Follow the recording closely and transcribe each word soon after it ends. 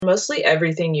Mostly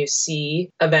everything you see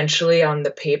eventually on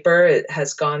the paper, it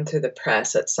has gone through the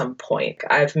press at some point.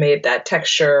 I've made that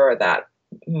texture or that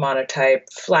monotype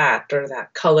flat or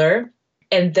that color.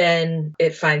 And then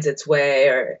it finds its way,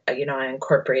 or, I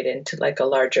incorporate into like a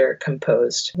larger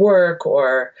composed work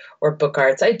or book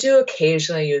arts. I do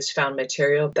occasionally use found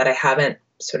material that I haven't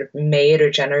sort of made or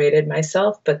generated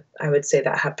myself, but I would say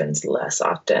that happens less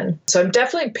often. So I'm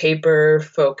definitely paper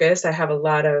focused. I have a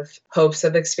lot of hopes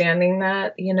of expanding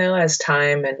that, as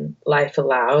time and life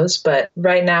allows. But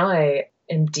right now I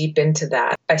am deep into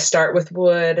that. I start with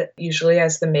wood, usually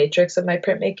as the matrix of my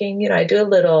printmaking. I do a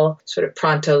little sort of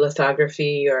pronto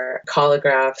lithography or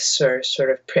collagraphs or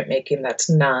sort of printmaking that's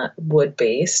not wood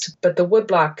based. But the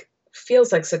woodblock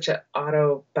feels like such an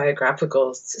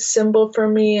autobiographical symbol for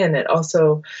me. And it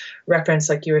also referenced,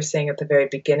 like you were saying at the very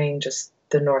beginning, just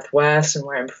the Northwest and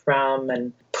where I'm from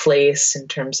and place in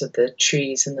terms of the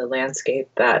trees and the landscape,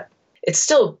 that it's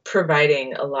still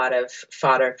providing a lot of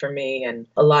fodder for me and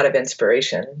a lot of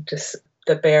inspiration, just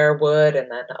the bare wood and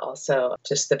then also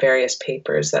just the various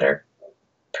papers that are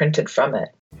printed from it.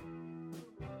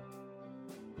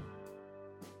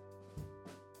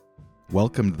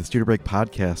 Welcome to the Studio Break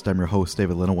Podcast. I'm your host,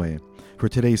 David Linaway. For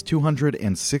today's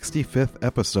 265th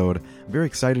episode, I'm very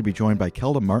excited to be joined by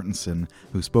Kelda Martinson,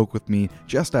 who spoke with me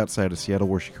just outside of Seattle,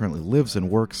 where she currently lives and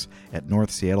works at North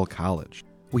Seattle College.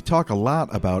 We talk a lot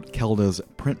about Kelda's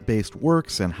print-based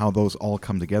works and how those all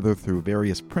come together through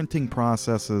various printing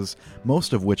processes,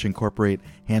 most of which incorporate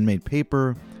handmade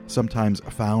paper, sometimes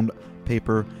found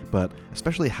paper, but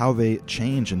especially how they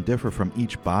change and differ from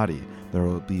each body. There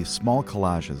will be small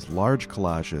collages, large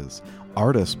collages,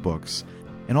 artist books,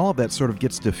 and all of that sort of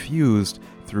gets diffused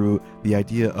through the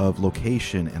idea of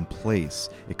location and place.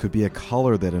 It could be a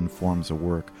color that informs a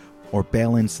work, or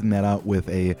balancing that out with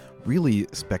a really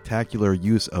spectacular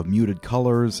use of muted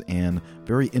colors and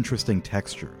very interesting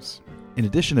textures. In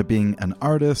addition to being an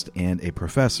artist and a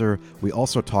professor, we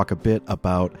also talk a bit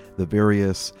about the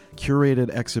various curated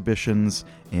exhibitions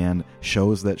and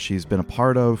shows that she's been a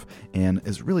part of and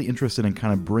is really interested in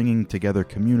kind of bringing together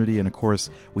community. And of course,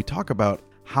 we talk about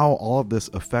how all of this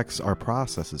affects our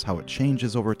processes, how it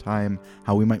changes over time,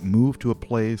 how we might move to a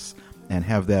place and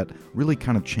have that really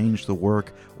kind of change the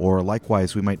work, or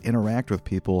likewise, we might interact with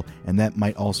people and that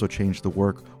might also change the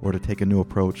work or to take a new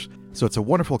approach. So it's a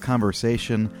wonderful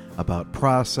conversation about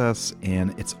process,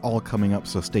 and it's all coming up,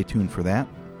 so stay tuned for that.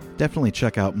 Definitely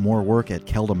check out more work at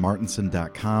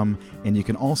keldamartinson.com, and you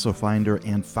can also find her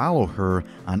and follow her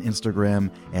on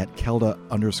Instagram at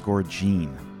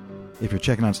Kelda_Jean. If you're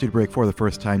checking out Studio Break for the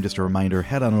first time, just a reminder,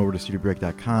 head on over to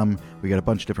studiobreak.com. We got a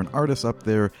bunch of different artists up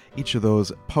there. Each of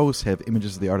those posts have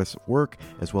images of the artist's work,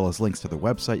 as well as links to their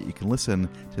website. You can listen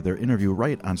to their interview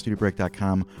right on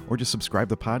studiobreak.com, or just subscribe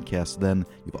to the podcast. Then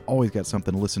you've always got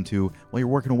something to listen to while you're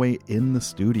working away in the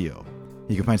studio.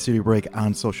 You can find Studio Break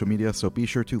on social media, so be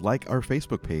sure to like our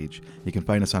Facebook page. You can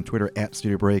find us on Twitter at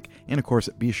Studio Break, and of course,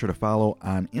 be sure to follow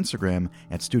on Instagram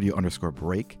at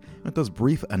Studio_Break. And with those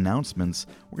brief announcements,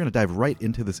 we're going to dive right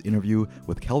into this interview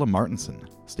with Kelda Martinson.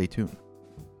 Stay tuned.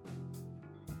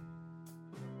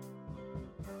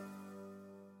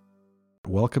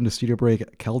 Welcome to Studio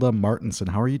Break, Kelda Martinson.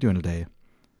 How are you doing today?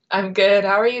 I'm good.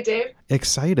 How are you, Dave?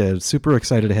 Excited. Super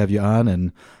excited to have you on.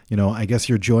 And, I guess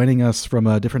you're joining us from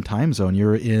a different time zone.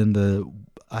 You're in the,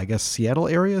 Seattle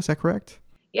area. Is that correct?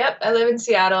 Yep. I live in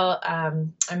Seattle.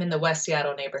 I'm in the West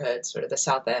Seattle neighborhood, sort of the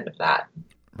south end of that.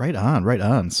 Right on, right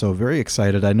on. So very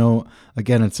excited. I know,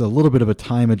 again, it's a little bit of a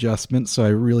time adjustment, so I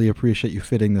really appreciate you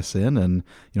fitting this in, and,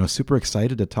 super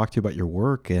excited to talk to you about your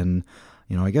work. And,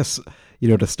 I guess,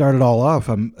 to start it all off,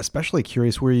 I'm especially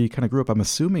curious where you kind of grew up. I'm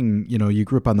assuming, you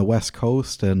grew up on the West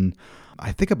Coast, and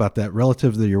I think about that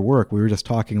relative to your work. We were just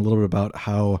talking a little bit about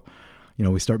how,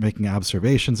 we start making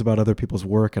observations about other people's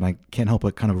work, and I can't help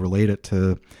but kind of relate it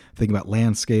to thinking about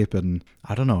landscape and,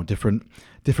 I don't know, different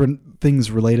things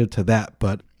related to that.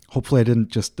 But hopefully I didn't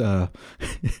just,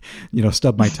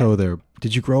 stub my toe there.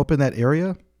 Did you grow up in that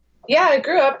area? Yeah, I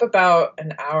grew up about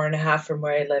an hour and a half from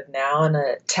where I live now in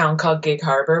a town called Gig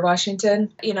Harbor,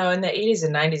 Washington. In the 80s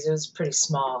and 90s, it was a pretty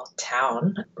small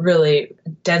town, really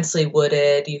densely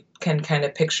wooded. You can kind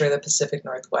of picture the Pacific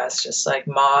Northwest, just like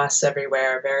moss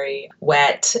everywhere, very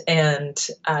wet and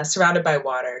surrounded by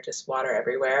water, just water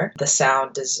everywhere. The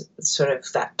Sound is sort of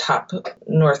that top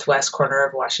northwest corner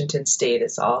of Washington state.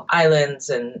 It's all islands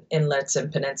and inlets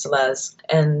and peninsulas.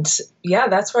 And yeah,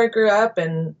 that's where I grew up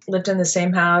and lived in the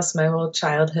same house my whole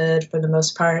childhood for the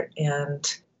most part, and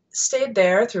stayed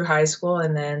there through high school,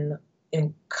 and then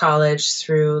in college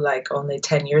through like only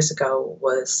 10 years ago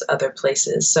was other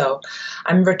places. So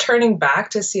I'm returning back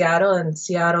to Seattle, and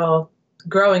Seattle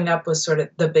growing up was sort of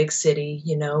the big city,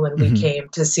 when we Hmm. came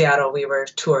to Seattle, we were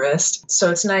tourists. So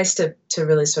it's nice to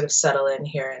really sort of settle in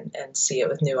here and see it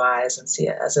with new eyes and see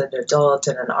it as an adult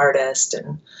and an artist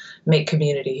and make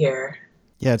community here.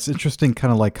 Yeah, it's interesting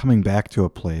kind of like coming back to a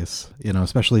place,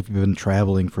 especially if you've been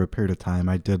traveling for a period of time.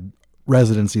 I did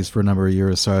residencies for a number of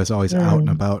years, so I was always out and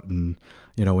Mm. about. And,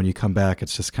 when you come back,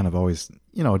 it's just kind of always,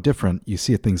 different. You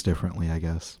see things differently, I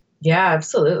guess. Yeah,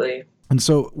 absolutely. And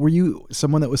so were you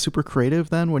someone that was super creative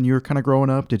then when you were kind of growing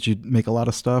up? Did you make a lot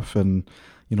of stuff and,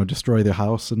 destroy the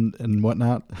house and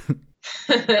whatnot?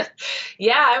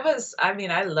 Yeah,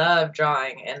 I love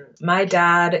drawing, and my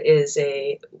dad is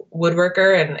a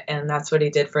woodworker, and that's what he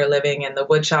did for a living, and the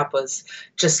wood shop was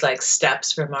just like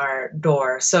steps from our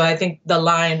door. So I think the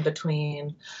line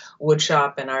between wood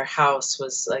shop and our house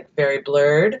was like very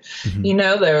blurred. Hmm.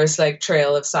 There was like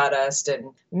trail of sawdust, and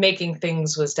making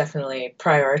things was definitely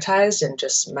prioritized in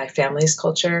just my family's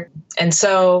culture. And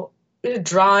so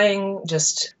drawing,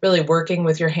 just really working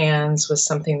with your hands, was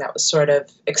something that was sort of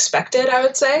expected, I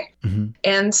would say. Hmm.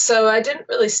 And so I didn't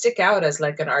really stick out as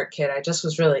like an art kid. I just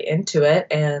was really into it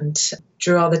and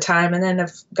drew all the time. And then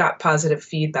I've got positive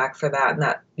feedback for that. And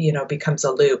that, becomes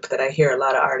a loop that I hear a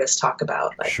lot of artists talk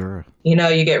about. Like, Sure. you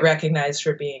get recognized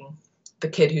for being the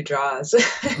kid who draws. And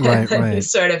Right, then you right.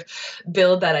 sort of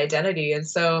build that identity. And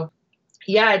so,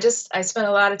 yeah, I spent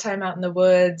a lot of time out in the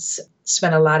woods,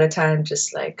 spent a lot of time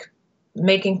just like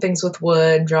making things with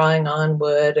wood, drawing on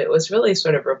wood. It was really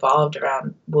sort of revolved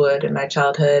around wood in my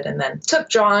childhood, and then took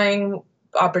drawing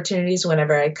opportunities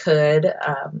whenever I could.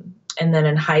 And then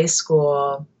in high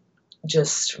school,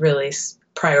 just really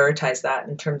prioritized that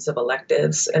in terms of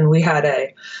electives. And we had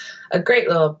a great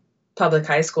little public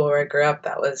high school where I grew up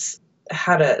that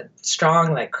had a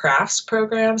strong like crafts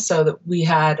program, so that we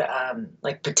had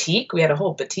like batik. We had a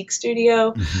whole batik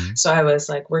studio. Hmm. So I was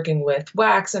like working with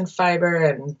wax and fiber,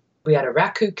 and we had a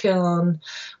raku kiln.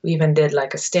 We even did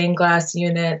like a stained glass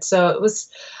unit. So it was,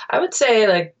 I would say,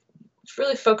 like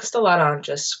really focused a lot on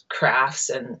just crafts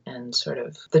and sort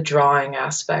of the drawing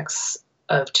aspects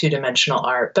of two-dimensional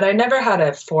art. But I never had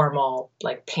a formal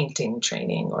like painting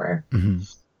training or Hmm.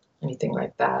 anything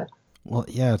like that. Well,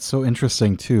 yeah, it's so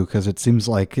interesting too, because it seems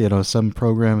like, some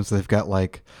programs they've got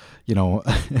like, you know,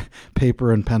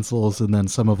 paper and pencils, and then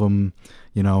some of them,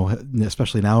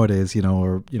 especially nowadays,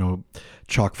 are,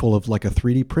 chock full of like a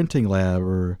 3D printing lab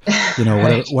or, whatever,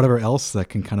 Right. whatever else that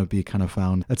can kind of be kind of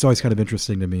found. That's always kind of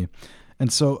interesting to me.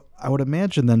 And so I would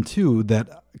imagine then too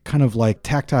that kind of like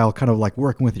tactile, kind of like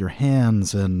working with your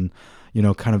hands and,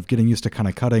 kind of getting used to kind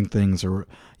of cutting things or,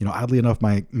 oddly enough,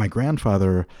 my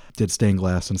grandfather did stained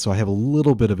glass. And so I have a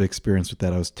little bit of experience with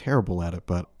that. I was terrible at it,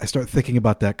 but I start thinking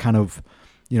about that kind of,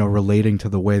 relating to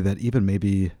the way that even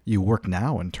maybe you work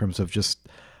now in terms of just,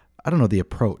 I don't know, the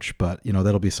approach, but,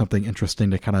 that'll be something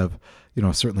interesting to kind of,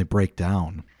 certainly break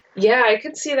down. Yeah, I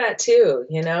could see that too,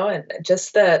 and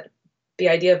just the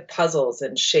idea of puzzles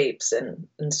and shapes and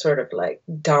sort of like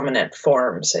dominant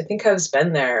forms. I think I've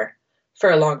been there for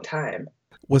a long time.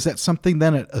 Was that something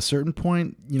then at a certain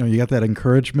point, you got that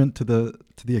encouragement to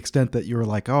the extent that you were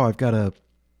like, oh, I've got to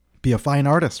be a fine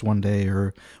artist one day,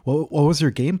 or what was your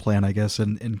game plan, I guess,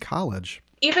 in college?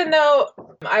 Even though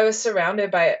I was surrounded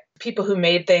by people who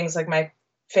made things, like my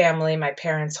family, my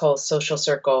parents' whole social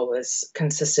circle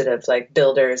consisted of like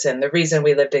builders. And the reason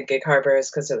we lived in Gig Harbor is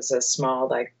because it was a small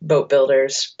like boat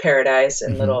builders paradise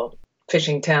and Hmm. little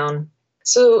fishing town.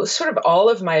 So sort of all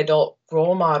of my adult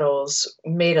role models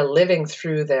made a living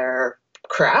through their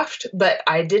craft, but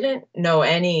I didn't know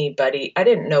anybody. I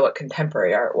didn't know what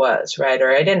contemporary art was, right?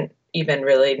 Or I didn't even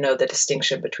really know the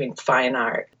distinction between fine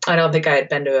art. I don't think I had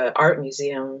been to an art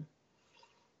museum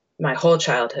my whole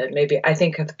childhood. Maybe I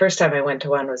think the first time I went to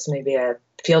one was maybe a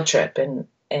field trip in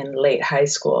late high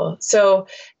school. So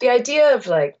the idea of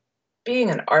like being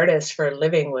an artist for a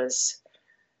living was,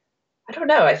 I don't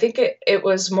know. I think it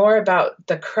was more about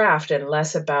the craft and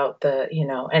less about the,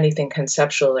 anything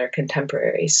conceptual or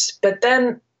contemporaries. But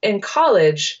then in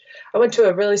college, I went to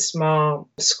a really small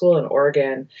school in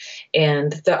Oregon,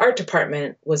 and the art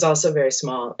department was also very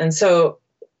small. And so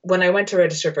when I went to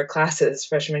register for classes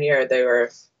freshman year,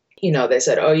 they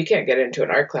said, oh, you can't get into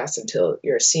an art class until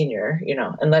you're a senior,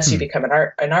 unless you Hmm. become an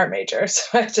art major.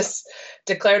 So I just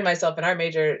declared myself an art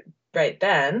major right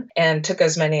then and took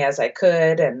as many as I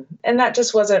could. And that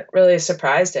just wasn't really a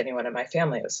surprise to anyone in my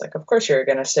family. It was like, of course you're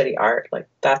going to study art. Like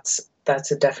that's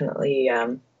a definitely,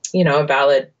 a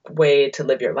valid way to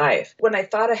live your life. When I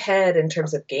thought ahead in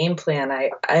terms of game plan,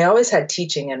 I always had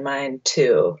teaching in mind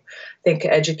too. I think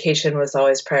education was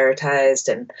always prioritized,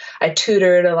 and I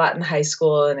tutored a lot in high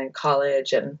school and in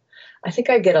college. And I think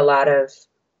I get a lot of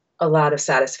a lot of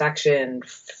satisfaction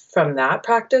from that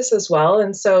practice as well.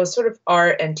 And so sort of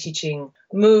art and teaching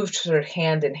moved sort of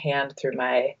hand in hand through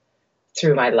my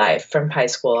life from high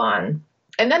school on.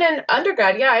 And then in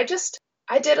undergrad,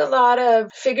 I did a lot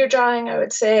of figure drawing, I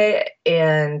would say,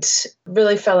 and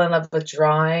really fell in love with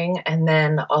drawing, and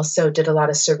then also did a lot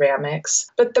of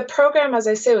ceramics. But the program, as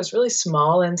I say, was really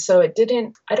small. And so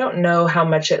I don't know how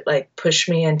much it like pushed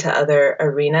me into other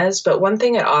arenas. But one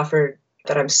thing it offered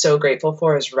that I'm so grateful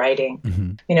for is writing.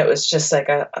 Mm-hmm. It was just like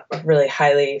a really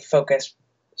highly focused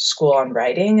school on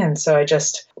writing. And so I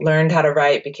just learned how to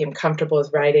write, became comfortable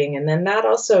with writing. And then that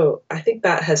also, I think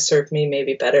that has served me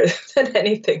maybe better than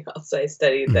anything else I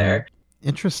studied Mm-hmm. there.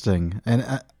 Interesting.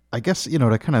 And I guess,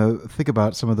 to kind of think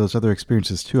about some of those other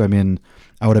experiences too. I mean,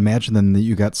 I would imagine then that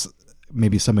you got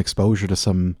maybe some exposure to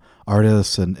some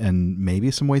artists and maybe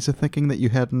some ways of thinking that you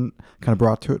hadn't kind of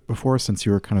brought to it before, since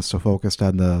you were kind of so focused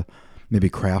on the maybe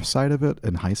craft side of it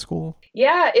in high school?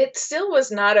 Yeah, it still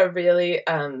was not a really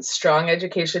strong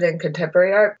education in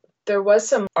contemporary art. There was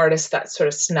some artists that sort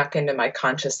of snuck into my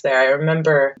conscious there. I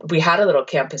remember we had a little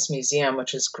campus museum,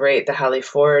 which is great, the Hallie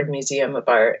Ford Museum of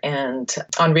Art. And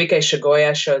Enrique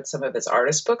Chagoya showed some of his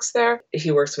artist books there.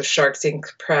 He works with Sharks Ink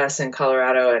Press in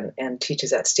Colorado and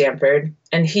teaches at Stanford.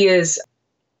 And he is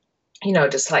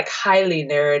just like highly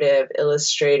narrative,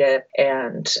 illustrative,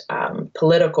 and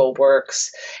political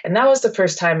works. And that was the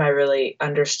first time I really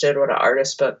understood what an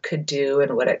artist book could do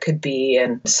and what it could be,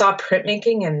 and saw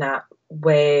printmaking in that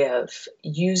way of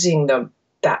using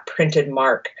that printed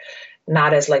mark,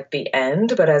 not as like the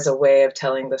end, but as a way of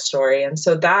telling the story. And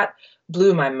so that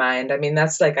blew my mind. I mean,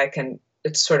 that's like,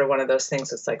 it's sort of one of those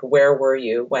things. It's like, where were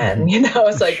you when,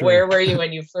 it's like, sure. Where were you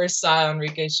when you first saw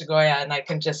Enrique Chagoya? And I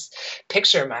can just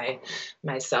picture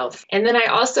myself. And then I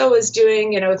also was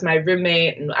doing, with my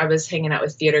roommate, and I was hanging out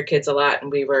with theater kids a lot,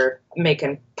 and we were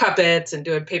making puppets and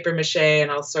doing paper mache and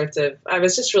all sorts of, I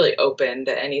was just really open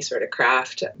to any sort of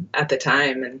craft at the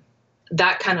time. And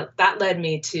that led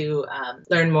me to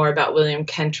learn more about William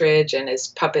Kentridge and his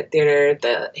puppet theater,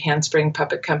 the Handspring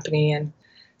Puppet Company in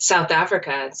South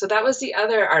Africa. So that was the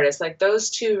other artist. Like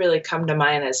those two really come to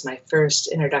mind as my first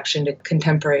introduction to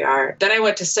contemporary art. Then I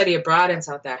went to study abroad in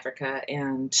South Africa,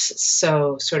 and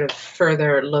so sort of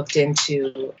further looked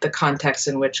into the context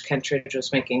in which Kentridge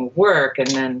was making work, and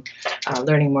then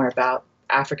learning more about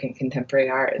African contemporary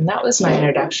art. And that was my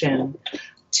introduction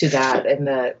to that, and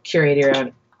the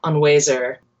curator on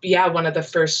Wazer. Yeah, one of the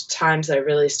first times I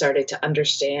really started to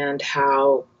understand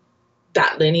how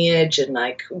that lineage and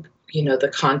like,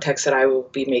 the context that I will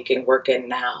be making work in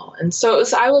now. And so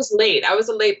I was late. I was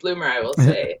a late bloomer, I will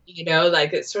say,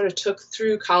 like it sort of took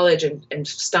through college and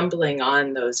stumbling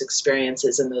on those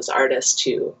experiences and those artists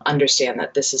to understand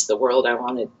that this is the world I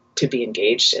wanted to be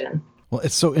engaged in. Well,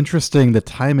 it's so interesting, the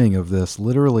timing of this.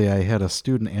 Literally, I had a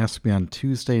student ask me on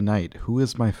Tuesday night, who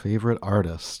is my favorite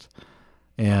artist?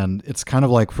 And it's kind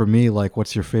of like, for me, like,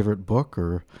 what's your favorite book?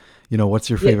 Or, what's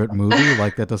your favorite movie?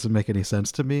 Like, that doesn't make any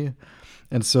sense to me.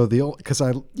 And so because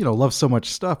I, love so much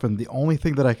stuff, and the only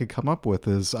thing that I could come up with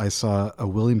is I saw a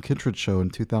William Kentridge show in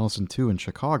 2002 in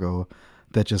Chicago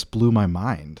that just blew my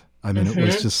mind. I mean, It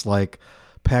was just like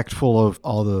packed full of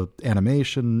all the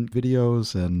animation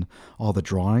videos and all the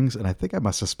drawings. And I think I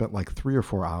must have spent like 3 or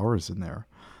 4 hours in there.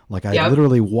 Like I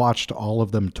literally watched all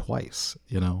of them twice,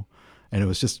 and it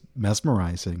was just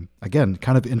mesmerizing. Again,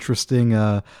 kind of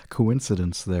interesting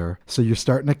coincidence there. So you're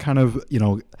starting to kind of,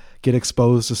 get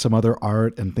exposed to some other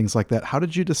art and things like that. How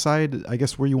did you decide, I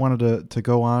guess, where you wanted to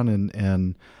go on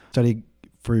and study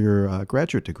for your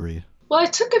graduate degree? Well, I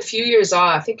took a few years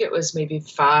off. I think it was maybe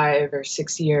 5 or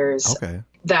 6 years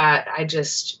that I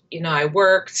just, I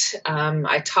worked,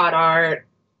 I taught art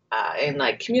in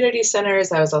like community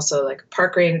centers. I was also like a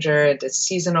park ranger and did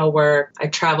seasonal work. I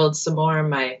traveled some more.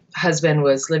 My husband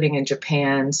was living in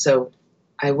Japan, so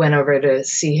I went over to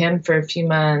see him for a few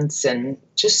months and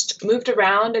just moved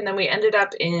around. And then we ended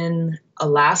up in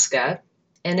Alaska.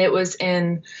 And it was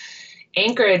in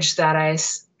Anchorage that I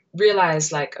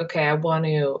realized, like, okay, I want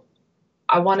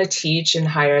to teach in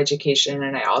higher education,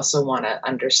 and I also want to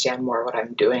understand more what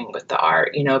I'm doing with the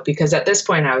art, because at this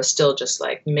point I was still just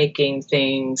like making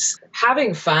things,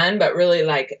 having fun, but really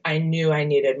like I knew I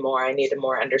needed more. I needed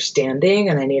more understanding,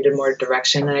 and I needed more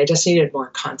direction, and I just needed more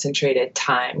concentrated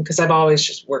time because I've always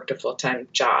just worked a full-time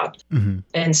job. Mm-hmm.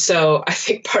 And so I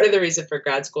think part of the reason for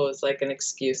grad school is like an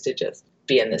excuse to just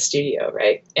be in the studio,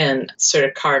 right? And sort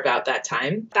of carve out that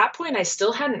time. At that point, I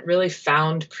still hadn't really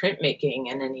found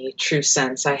printmaking in any true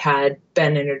sense. I had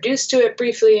been introduced to it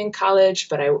briefly in college,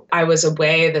 but I was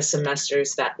away the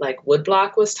semesters that like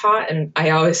woodblock was taught. And I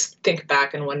always think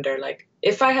back and wonder, like,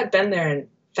 if I had been there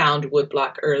found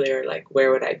woodblock earlier, like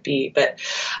where would I be? But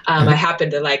I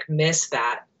happened to like miss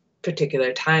that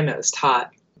particular time it was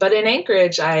taught. But in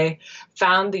Anchorage, I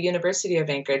found the University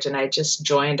of Anchorage, and I just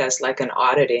joined as like an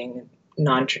auditing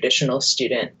non-traditional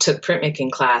student, took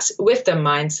printmaking class with the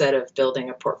mindset of building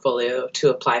a portfolio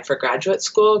to apply for graduate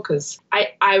school, because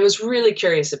I was really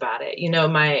curious about it. You know,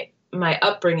 my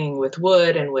upbringing with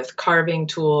wood and with carving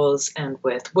tools and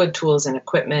with wood tools and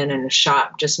equipment and a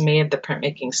shop just made the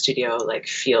printmaking studio like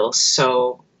feel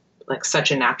so like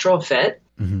such a natural fit.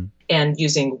 Mm-hmm. And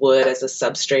using wood as a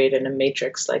substrate and a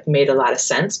matrix like made a lot of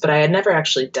sense, but I had never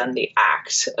actually done the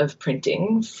act of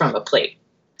printing from a plate.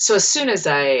 So as soon as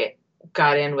I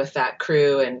got in with that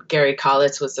crew, and Gary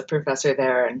Collitz was the professor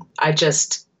there, and it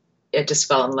just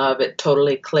fell in love. It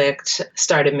totally clicked.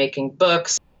 Started making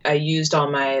books. I used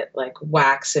all my like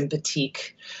wax and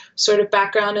batik sort of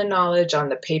background and knowledge on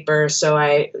the paper. So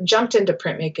I jumped into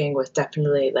printmaking with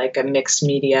definitely like a mixed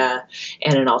media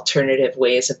and an alternative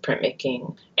ways of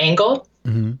printmaking angle.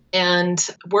 Mm-hmm. And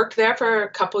worked there for a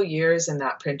couple years in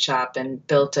that print shop and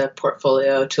built a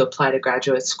portfolio to apply to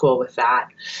graduate school with that.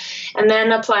 And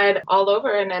then applied all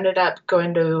over and ended up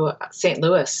going to St.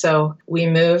 Louis. So we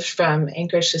moved from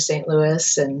Anchorage to St.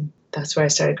 Louis, and that's where I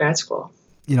started grad school.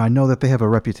 You know, I know that they have a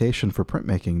reputation for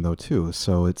printmaking though too.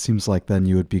 So it seems like then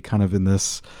you would be kind of in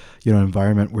this, you know,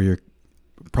 environment where you're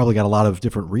probably got a lot of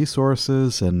different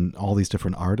resources and all these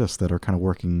different artists that are kind of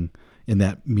working in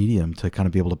that medium to kind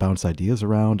of be able to bounce ideas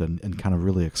around and kind of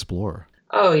really explore.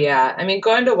 Oh yeah. I mean,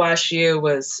 going to WashU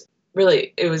was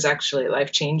really, it was actually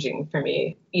life-changing for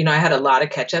me. You know, I had a lot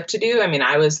of catch up to do. I mean,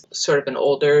 I was sort of an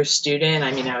older student.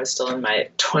 I mean, I was still in my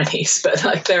 20s, but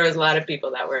like there was a lot of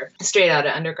people that were straight out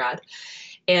of undergrad.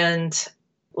 And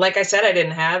like I said, I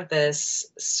didn't have this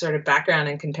sort of background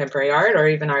in contemporary art or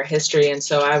even art history. And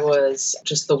so I was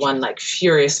just the one like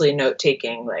furiously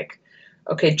note-taking, like,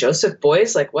 okay, Joseph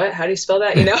Beuys, like what? How do you spell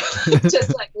that? You know,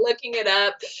 just like looking it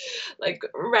up, like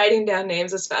writing down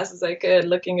names as fast as I could,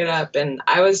 looking it up. And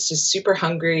I was just super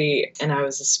hungry and I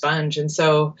was a sponge. And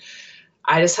so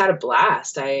I just had a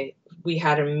blast. We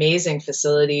had amazing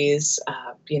facilities.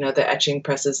 You know, the etching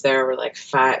presses there were like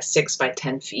 6 by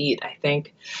 10 feet, I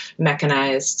think,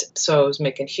 mechanized. So I was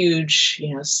making huge,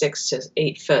 you know, 6 to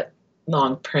 8 foot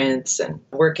long prints and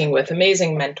working with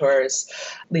amazing mentors.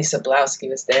 Lisa Blowski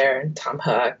was there, and Tom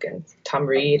Huck and Tom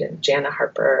Reed and Jana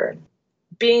Harper.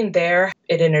 Being there,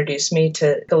 it introduced me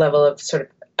to the level of sort of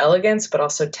elegance, but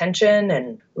also tension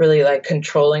and really like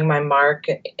controlling my mark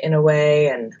in a way.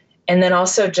 And then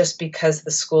also just because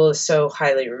the school is so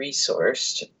highly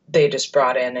resourced, they just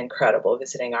brought in incredible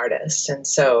visiting artists. And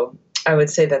so I would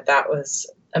say that that was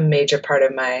a major part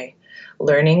of my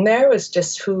learning there, was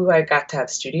just who I got to have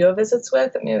studio visits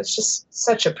with. I mean, it was just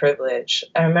such a privilege.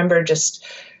 I remember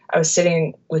I was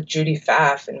sitting with Judy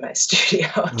Pfaff in my studio,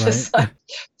 right, just like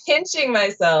pinching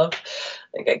myself.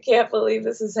 Like, I can't believe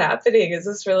this is happening. Is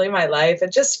this really my life?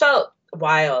 It just felt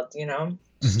wild, you know,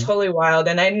 just totally wild.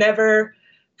 And I never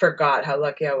forgot how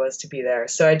lucky I was to be there.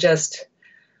 So I just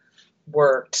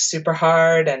worked super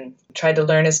hard and tried to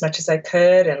learn as much as I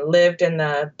could and lived in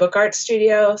the book art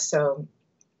studio. So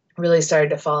really started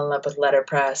to fall in love with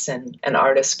letterpress and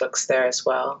artist books there as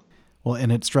well. Well,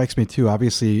 and it strikes me too,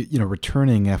 obviously, you know,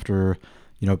 returning after,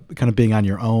 you know, kind of being on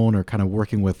your own or kind of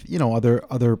working with, you know,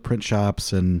 other print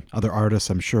shops and other artists,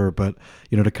 I'm sure. But,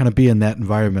 you know, to kind of be in that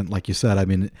environment, like you said, I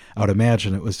mean, I would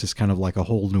imagine it was just kind of like a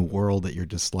whole new world that you're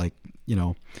just like, you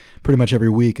know, pretty much every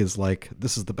week is like,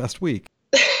 this is the best week.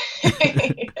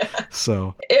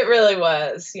 So it really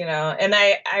was, you know, and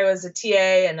I was a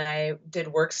TA and I did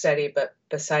work study, but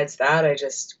besides that,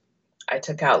 I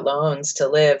took out loans to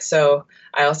live. So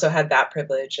I also had that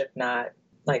privilege of not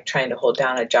like trying to hold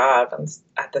down a job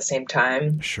at the same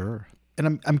time. Sure.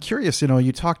 And I'm curious, you know,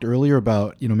 you talked earlier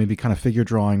about, you know, maybe kind of figure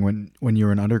drawing when you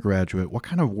were an undergraduate. What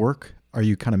kind of work are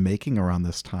you kind of making around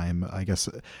this time, I guess,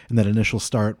 in that initial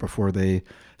start before they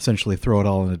essentially throw it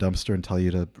all in a dumpster and tell you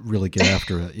to really get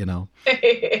after it, you know?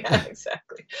 Yeah,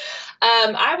 exactly.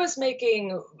 I was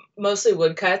making mostly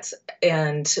woodcuts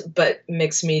but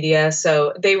mixed media.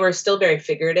 So they were still very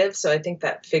figurative. So I think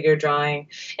that figure drawing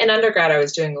in undergrad, I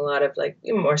was doing a lot of like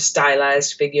more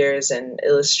stylized figures and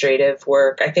illustrative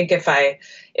work. I think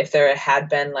if there had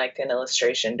been like an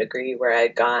illustration degree where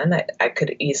I'd gone, I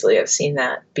could easily have seen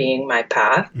that being my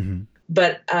path. Mm-hmm.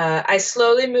 But I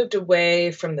slowly moved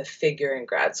away from the figure in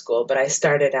grad school, but I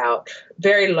started out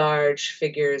very large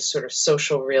figures, sort of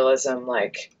social realism,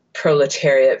 like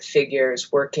proletariat figures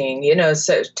working, you know,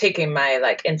 so taking my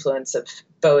like influence of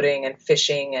boating and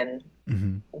fishing and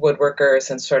woodworkers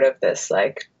and sort of this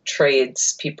like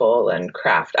tradespeople and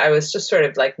craft. I was just sort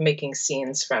of like making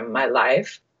scenes from my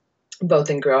life, both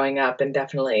in growing up and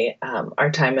definitely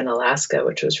our time in Alaska,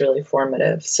 which was really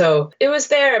formative. So it was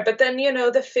there. But then,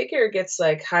 the figure gets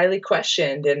like highly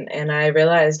questioned. And I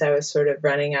realized I was sort of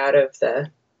running out of the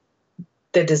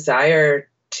desire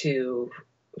to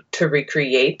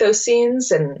recreate those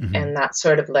scenes. And that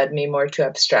sort of led me more to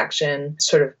abstraction,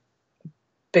 sort of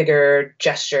bigger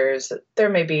gestures. There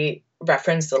may be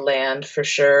reference the land for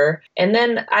sure. And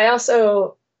then I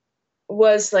also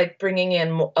was like bringing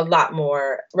in a lot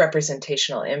more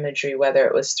representational imagery, whether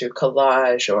it was through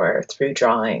collage or through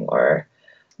drawing or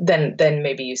than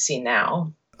maybe you see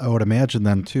now. I would imagine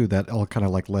then too, that all kind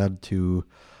of like led to,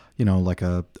 like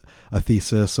a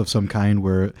thesis of some kind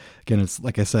where, again, it's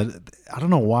like I said, I don't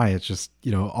know why it's just,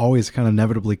 always kind of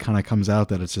inevitably kind of comes out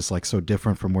that it's just like so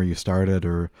different from where you started,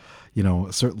 or,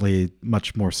 certainly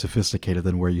much more sophisticated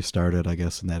than where you started, I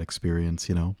guess, in that experience,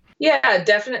 Yeah,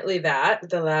 definitely that,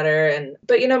 the latter.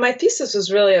 But, my thesis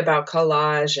was really about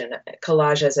collage, and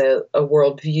collage as a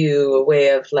worldview, a way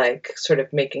of like sort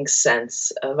of making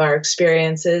sense of our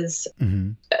experiences,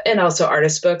 and also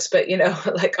artist books. But,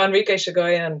 like Enrique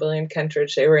Chagoya and William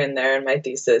Kentridge, they were in there in my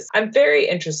thesis. I'm very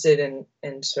interested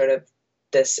in sort of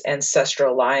this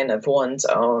ancestral line of one's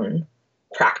own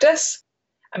practice.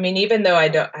 I mean, even though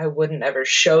I wouldn't ever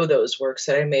show those works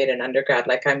that I made in undergrad,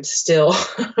 like I'm still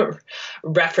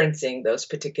referencing those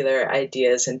particular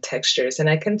ideas and textures. And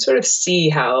I can sort of see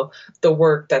how the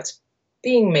work that's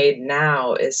being made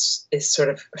now is sort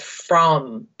of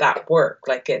from that work.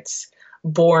 Like it's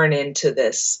born into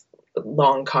this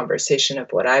long conversation of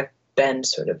what I've been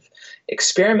sort of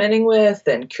experimenting with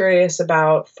and curious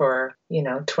about for,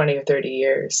 20 or 30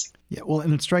 years. Yeah, well,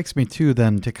 and it strikes me too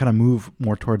then to kind of move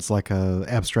more towards like a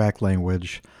abstract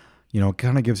language,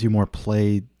 kind of gives you more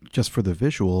play just for the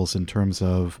visuals in terms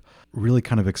of really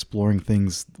kind of exploring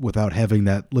things without having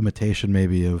that limitation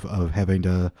maybe of having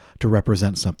to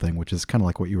represent something, which is kind of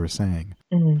like what you were saying.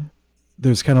 Mm-hmm.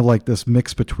 There's kind of like this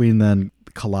mix between then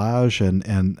collage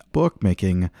and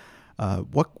bookmaking.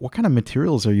 What kind of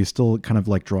materials are you still kind of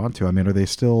like drawn to? I mean, are they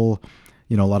still,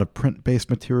 a lot of print-based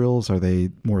materials? Are they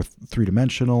more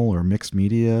three-dimensional or mixed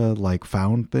media, like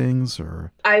found things?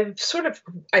 Or I sort of,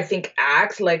 I think,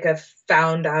 act like a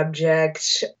found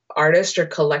object artist or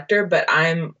collector, but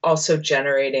I'm also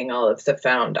generating all of the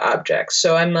found objects.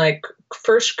 So I'm like,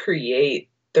 first create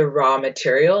the raw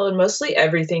material, and mostly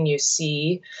everything you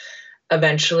see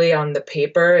eventually on the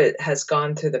paper, it has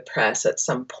gone through the press at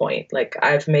some point. Like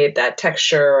I've made that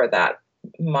texture or that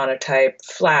monotype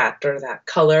flat or that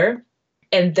color.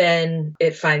 And then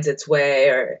it finds its way,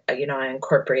 or, I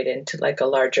incorporate into like a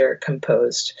larger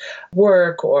composed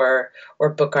work or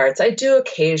book arts. I do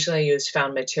occasionally use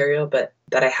found material, but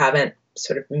that I haven't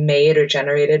sort of made or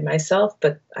generated myself,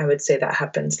 but I would say that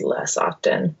happens less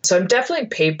often. So I'm definitely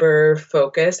paper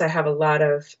focused. I have a lot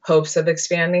of hopes of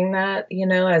expanding that,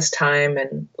 as time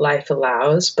and life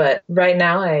allows. But right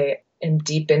now I am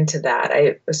deep into that.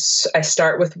 I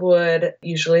start with wood,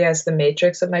 usually as the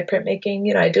matrix of my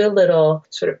printmaking. I do a little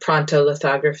sort of pronto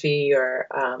lithography or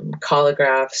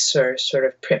collagraphs or sort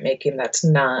of printmaking that's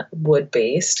not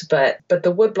wood-based. But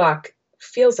the woodblock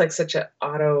feels like such an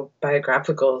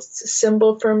autobiographical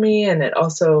symbol for me. And it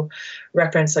also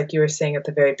referenced, like you were saying at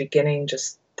the very beginning,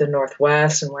 just the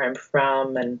Northwest and where I'm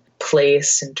from and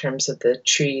place in terms of the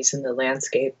trees and the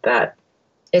landscape, that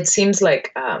it seems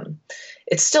like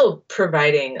it's still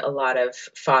providing a lot of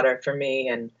fodder for me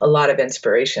and a lot of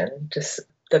inspiration, just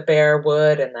the bare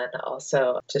wood and then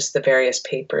also just the various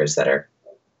papers that are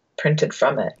printed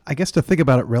from it. I guess to think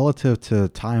about it relative to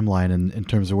timeline in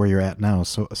terms of where you're at now.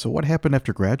 So what happened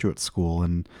after graduate school?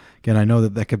 And again, I know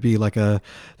that could be like a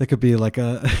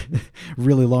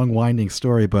really long winding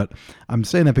story, but I'm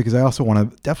saying that because I also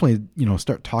want to definitely,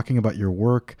 start talking about your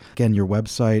work. Again, your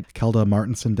website,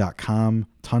 keldamartinson.com,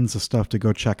 tons of stuff to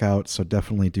go check out. So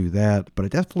definitely do that. But I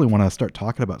definitely want to start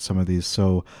talking about some of these.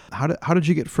 So how did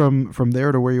you get from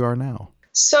there to where you are now?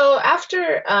 So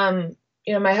after,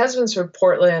 my husband's from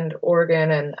Portland,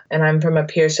 Oregon, and I'm from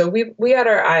up here. So we had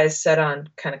our eyes set on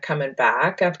kind of coming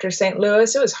back after St.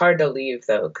 Louis. It was hard to leave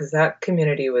though, because that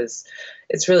community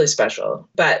it's really special.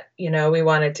 But, we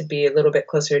wanted to be a little bit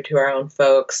closer to our own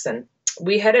folks, and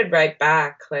we headed right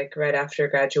back, like right after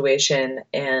graduation,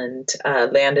 and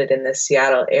landed in the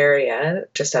Seattle area,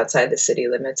 just outside the city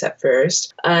limits at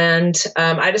first. And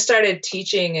I just started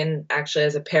teaching, and actually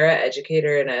as a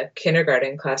para-educator in a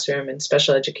kindergarten classroom in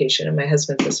special education, and my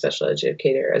husband's a special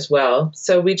educator as well.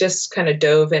 So we just kind of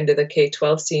dove into the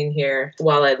K-12 scene here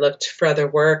while I looked for other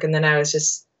work. And then I was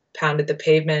just pounded the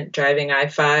pavement, driving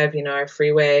I-5, our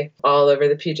freeway, all over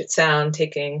the Puget Sound,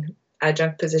 taking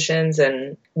adjunct positions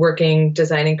and working,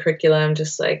 designing curriculum,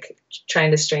 just like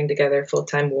trying to string together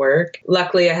full-time work.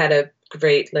 Luckily, I had a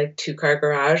great 2-car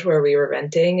garage where we were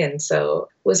renting. And so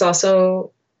was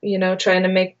also, trying to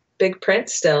make big print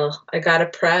still. I got a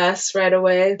press right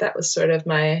away. That was sort of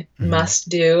my must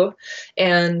do.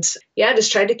 And yeah,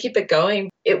 just tried to keep it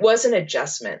going. It was an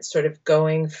adjustment, sort of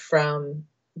going from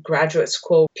graduate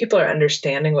school. People are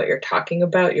understanding what you're talking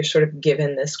about. You're sort of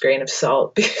given this grain of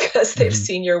salt because they've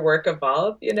seen your work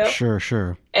evolve,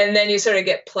 Sure. And then you sort of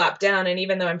get plopped down. And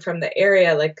even though I'm from the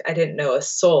area, I didn't know a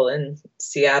soul in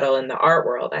Seattle in the art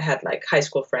world. I had high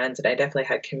school friends, and I definitely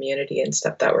had community and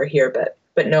stuff that were here, but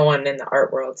no one in the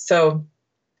art world. So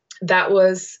that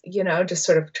was, just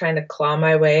sort of trying to claw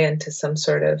my way into some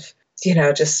sort of,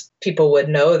 just people would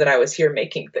know that I was here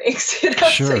making things,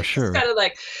 Sure. Just kind of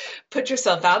put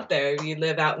yourself out there. You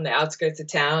live out in the outskirts of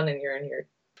town and you're in your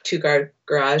 2-car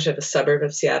garage of a suburb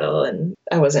of Seattle. And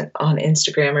I wasn't on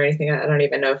Instagram or anything. I don't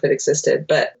even know if it existed,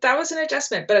 but that was an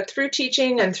adjustment. But through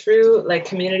teaching and through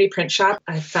community print shop,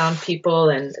 I found people,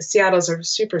 and Seattle's a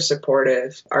super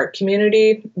supportive art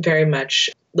community, very much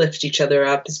lift each other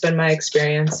up has been my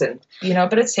experience. And,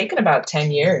 but it's taken about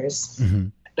 10 years.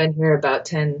 I've been here about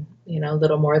 10, a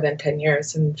little more than 10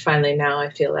 years. And finally now I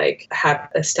feel like I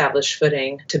have established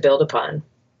footing to build upon.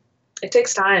 It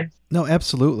takes time. No,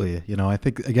 absolutely. I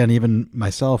think, again, even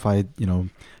myself, I,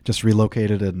 just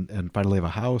relocated and finally have a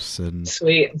house. And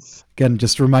sweet. Again,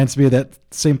 just reminds me of that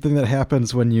same thing that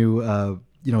happens when you,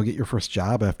 get your first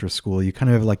job after school. You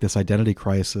kind of have this identity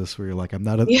crisis where you're like, I'm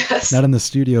not in the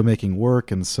studio making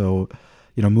work. And so,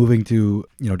 moving to,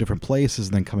 different places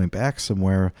and then coming back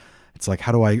somewhere, it's like,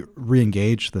 how do I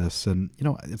re-engage this? And,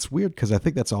 it's weird because I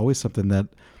think that's always something that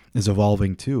is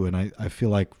evolving too. And I feel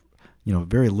like,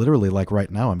 very literally, right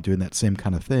now, I'm doing that same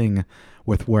kind of thing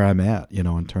with where I'm at,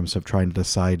 in terms of trying to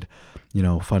decide,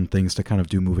 fun things to kind of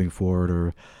do moving forward,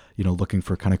 or, looking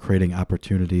for kind of creating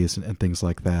opportunities and things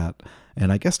like that.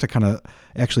 And I guess to kind of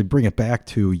actually bring it back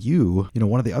to you,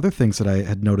 one of the other things that I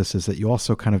had noticed is that you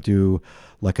also kind of do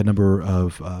a number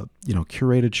of,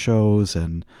 curated shows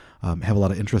and have a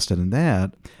lot of interest in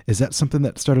that. Is that something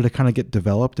that started to kind of get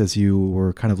developed as you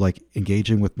were kind of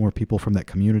engaging with more people from that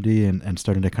community and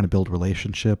starting to kind of build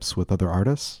relationships with other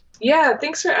artists? Yeah,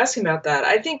 thanks for asking about that.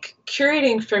 I think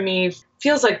curating for me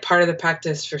feels like part of the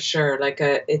practice for sure.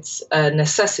 It's a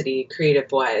necessity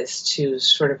creative-wise to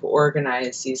sort of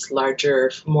organize these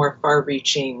larger, more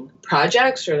far-reaching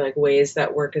projects or ways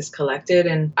that work is collected.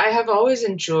 And I have always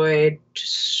enjoyed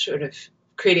just sort of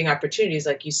creating opportunities,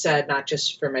 like you said, not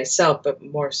just for myself, but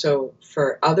more so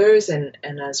for others and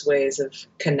as ways of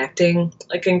connecting.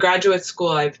 In graduate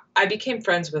school, I became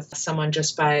friends with someone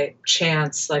just by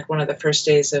chance, one of the first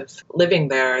days of living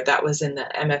there, that was in the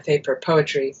MFA for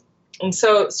poetry. And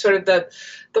so sort of the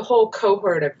whole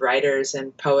cohort of writers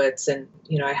and poets, and,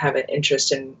 I have an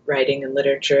interest in writing and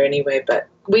literature anyway, but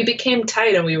we became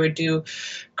tight and we would do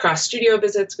cross studio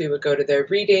visits. We would go to their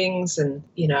readings and,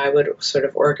 I would sort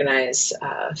of organize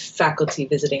faculty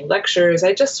visiting lectures.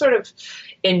 I just sort of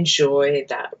enjoy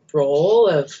that role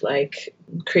of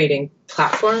creating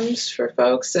platforms for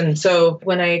folks. And so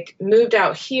when I moved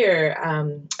out here,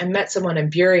 I met someone in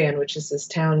Burien, which is this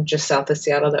town just south of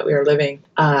Seattle that we were living,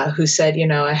 who said,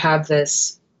 I have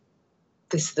this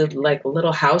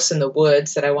little house in the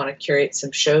woods that I want to curate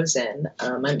some shows in.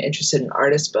 I'm interested in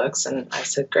artist books. And I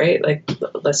said, great,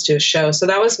 let's do a show. So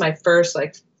that was my first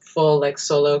full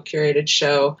solo curated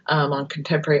show on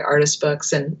contemporary artist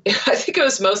books. And I think it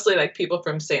was mostly people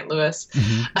from St. Louis,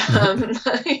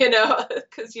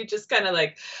 because you just kind of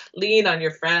lean on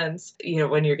your friends,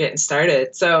 when you're getting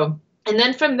started. So, and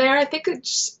then from there, I think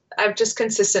I've just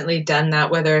consistently done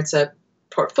that, whether it's a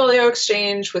portfolio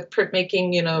exchange with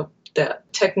printmaking, the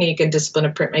technique and discipline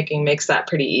of printmaking makes that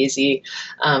pretty easy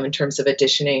in terms of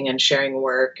editioning and sharing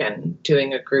work and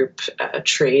doing a group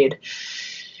trade.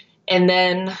 And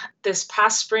then this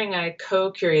past spring, I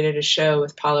co-curated a show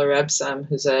with Paula Rebsam,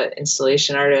 who's an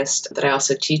installation artist that I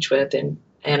also teach with, and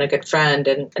a good friend.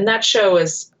 And that show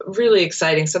was really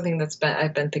exciting, something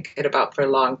I've been thinking about for a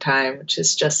long time, which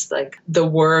is just the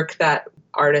work that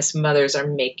artists' mothers are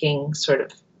making, sort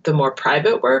of the more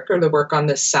private work or the work on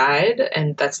the side.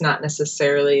 And that's not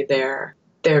necessarily their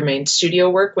main studio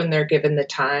work when they're given the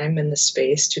time and the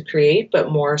space to create,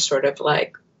 but more sort of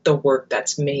the work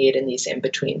that's made in these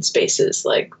in-between spaces,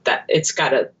 that it's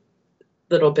got a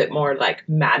little bit more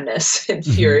madness and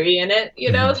fury in it,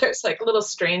 there's a little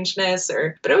strangeness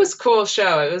but it was a cool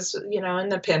show. It was, in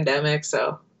the pandemic.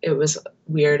 So it was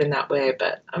weird in that way,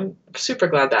 but I'm super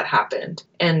glad that happened.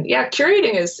 And yeah,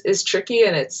 curating is tricky,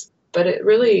 but it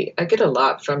really, I get a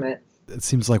lot from it. It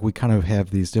seems like we kind of have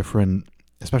these different,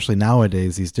 especially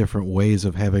nowadays, these different ways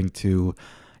of having to,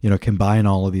 combine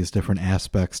all of these different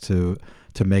aspects to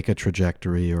make a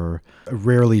trajectory, or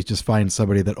rarely just find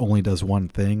somebody that only does one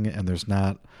thing and there's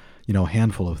not, a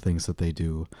handful of things that they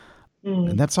do.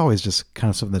 And that's always just kind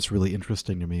of something that's really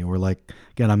interesting to me. Or like,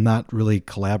 again, I'm not really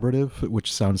collaborative,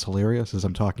 which sounds hilarious as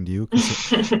I'm talking to you,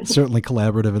 because it's certainly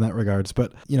collaborative in that regards.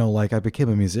 But, like I became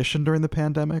a musician during the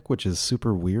pandemic, which is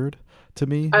super weird to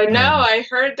me. I know. I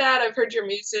heard that. I've heard your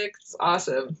music. It's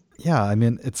awesome. Yeah. I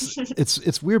mean,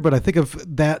 it's weird, but I think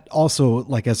of that also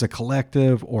like as a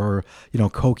collective, or,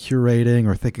 co-curating,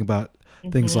 or thinking about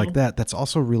things like that. That's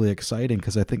also really exciting,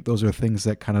 because I think those are things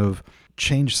that kind of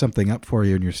change something up for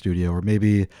you in your studio. Or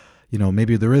maybe,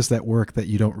 maybe there is that work that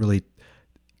you don't really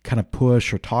kind of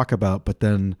push or talk about, but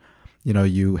then,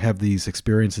 you have these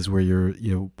experiences where you're,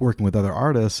 working with other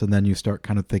artists, and then you start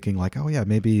kind of thinking like, oh yeah,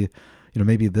 maybe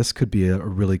this could be a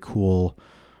really cool,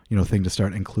 thing to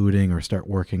start including or start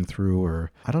working through.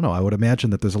 Or I don't know. I would imagine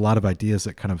that there's a lot of ideas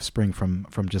that kind of spring from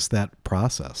just that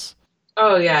process.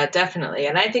 Oh yeah, definitely.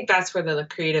 And I think that's where the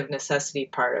creative necessity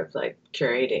part of like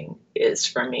curating is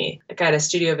for me. Like I had a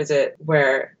studio visit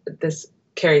where this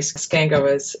Carrie Skanga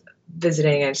was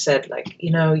visiting and said like,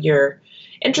 you're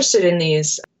interested in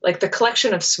these, like the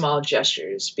collection of small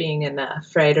gestures being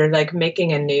enough, right? Or like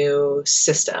making a new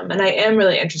system. And I am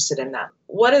really interested in that.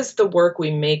 What is the work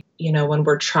we make, when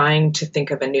we're trying to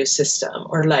think of a new system?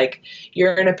 Or like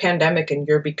you're in a pandemic and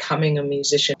you're becoming a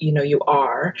musician, you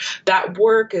are. That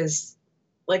work is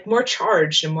like more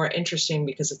charged and more interesting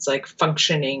because it's like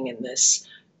functioning in this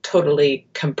totally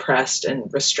compressed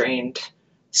and restrained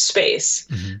space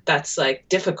that's like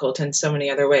difficult in so many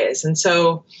other ways. And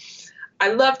so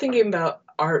I love thinking about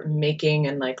art making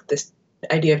and like this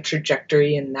idea of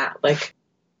trajectory and that, like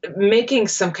making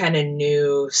some kind of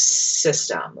new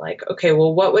system. Like, okay,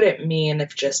 well, what would it mean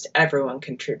if just everyone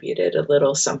contributed a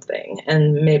little something?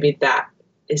 And maybe that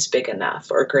is big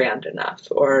enough or grand enough.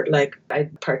 Or like I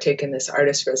partake in this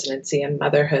artist residency and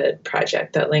motherhood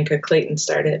project that Linka Clayton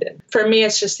started. And for me,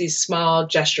 it's just these small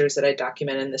gestures that I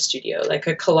document in the studio, like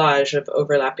a collage of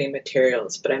overlapping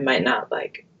materials, but I might not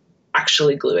like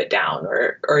actually glue it down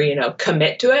or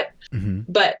commit to it.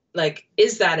 But like,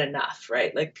 is that enough,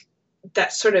 right? Like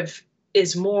that sort of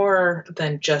is more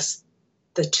than just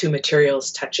the two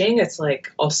materials touching. It's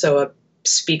like also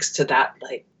speaks to that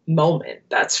like moment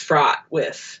that's fraught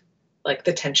with like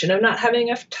the tension of not having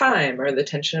enough time, or the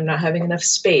tension of not having enough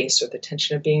space, or the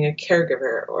tension of being a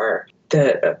caregiver, or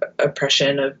the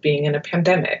oppression of being in a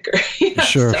pandemic. Or,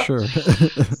 Sure.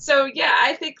 So yeah,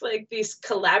 I think like these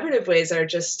collaborative ways are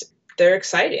they're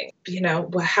exciting,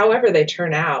 however they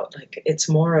turn out. Like it's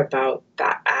more about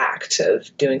that act of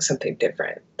doing something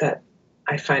different that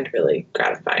I find really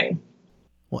gratifying.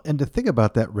 Well, and to think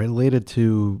about that related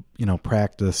to,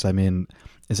 practice, I mean,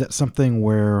 is that something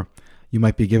where you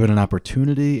might be given an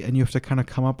opportunity and you have to kind of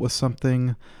come up with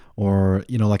something? Or,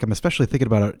 like I'm especially thinking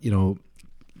about it,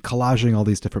 collaging all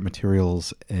these different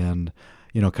materials and,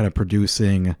 kind of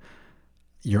producing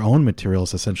your own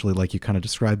materials, essentially, like you kind of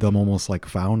describe them almost like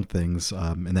found things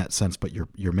in that sense, but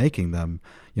you're making them.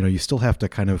 You still have to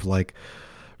kind of like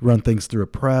run things through a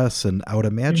press. And I would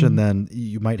imagine then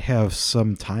you might have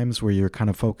some times where you're kind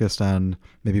of focused on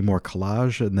maybe more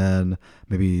collage, and then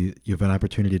maybe you have an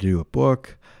opportunity to do a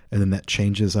book, and then that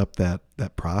changes up that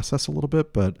process a little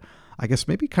bit. But I guess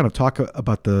maybe kind of talk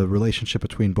about the relationship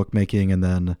between bookmaking and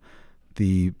then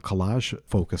the collage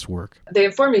focused work. They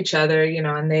inform each other,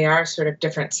 and they are sort of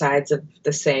different sides of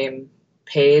the same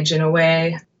page in a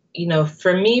way.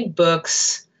 For me,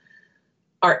 books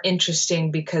are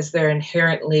interesting because they're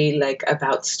inherently like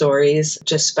about stories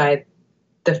just by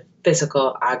the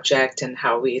physical object and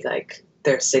how we like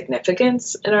their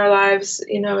significance in our lives,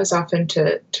 is often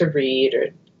to read or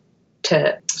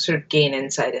to sort of gain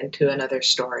insight into another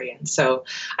story. And so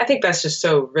I think that's just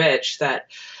so rich that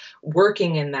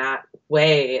working in that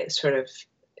way sort of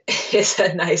is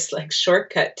a nice like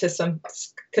shortcut to some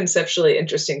conceptually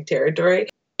interesting territory.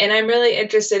 And I'm really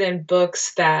interested in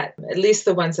books that, at least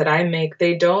the ones that I make,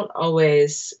 you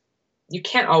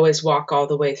can't always walk all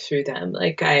the way through them.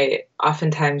 Like I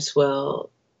oftentimes will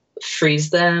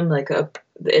freeze them, like I'll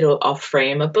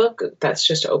frame a book that's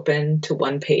just open to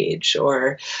one page,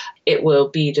 or it will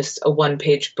be just a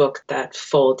one-page book that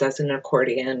folds as an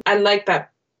accordion. I like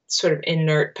that sort of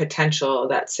inert potential,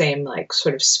 that same like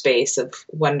sort of space of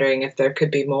wondering if there could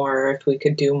be more, or if we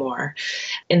could do more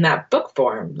in that book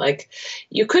form. Like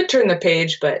you could turn the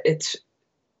page, but it's,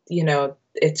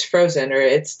 it's frozen or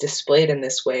it's displayed in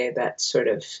this way that sort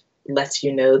of lets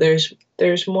you know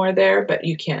there's more there, but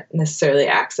you can't necessarily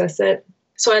access it.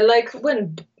 So I like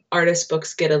when artist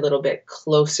books get a little bit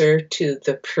closer to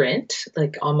the print,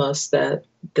 like almost the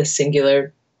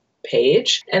singular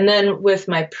page. And then with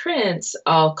my prints,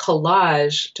 I'll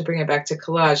collage, to bring it back to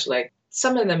collage, like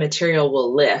some of the material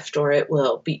will lift, or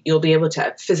you'll be able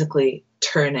to physically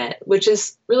turn it, which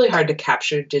is really hard to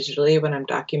capture digitally when I'm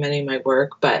documenting my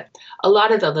work. But a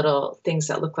lot of the little things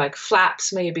that look like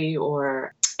flaps maybe,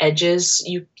 or edges,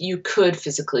 you could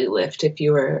physically lift if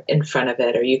you were in front of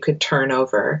it, or you could turn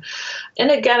over. And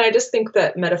again, I just think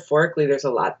that metaphorically there's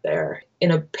a lot there.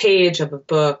 In a page of a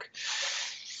book,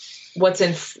 what's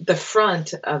in the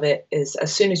front of it is,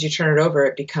 as soon as you turn it over,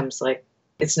 it becomes like,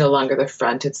 it's no longer the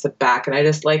front, it's the back. And I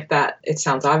just like that. It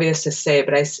sounds obvious to say,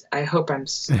 but I hope I'm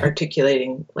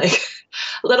articulating like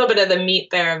a little bit of the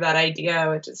meat there of that idea,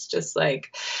 which is just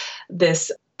like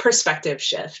this perspective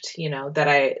shift,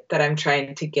 that I'm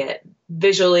trying to get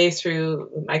visually through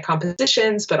my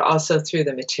compositions, but also through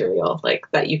the material, like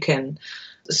that you can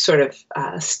sort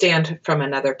of stand from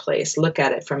another place, look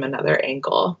at it from another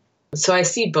angle. So I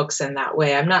see books in that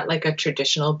way. I'm not like a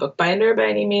traditional bookbinder by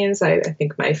any means. I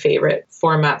think my favorite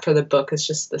format for the book is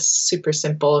just the super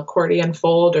simple accordion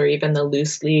fold, or even the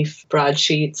loose leaf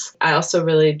broadsheets. I also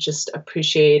really just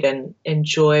appreciate and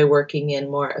enjoy working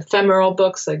in more ephemeral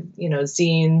books, like,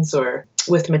 zines, or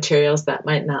with materials that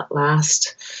might not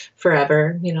last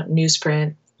forever,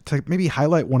 newsprint. To maybe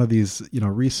highlight one of these,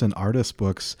 recent artist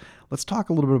books, let's talk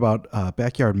a little bit about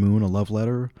Backyard Moon, A Love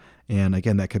Letter. And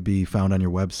again, that could be found on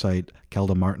your website,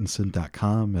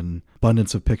 keldamartinson.com, and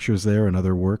abundance of pictures there and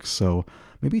other works. So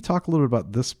maybe talk a little bit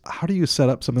about this. How do you set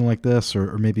up something like this,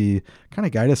 or maybe kind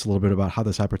of guide us a little bit about how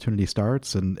this opportunity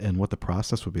starts and what the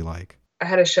process would be like? I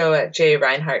had a show at J.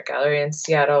 Reinhardt Gallery in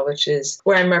Seattle, which is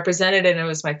where I'm represented. And it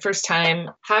was my first time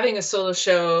having a solo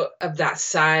show of that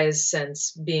size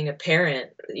since being a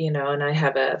parent, and I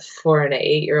have a 4 and an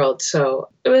 8-year-old. So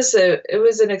it was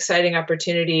an exciting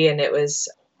opportunity, and it was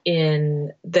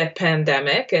in the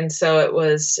pandemic. And so it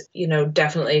was,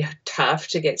 definitely tough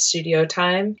to get studio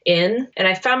time in. And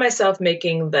I found myself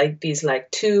making these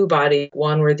 2 body.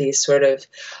 One were these sort of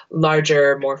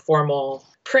larger, more formal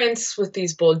prints with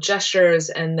these bold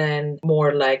gestures, and then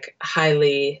more like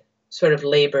highly sort of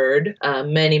labored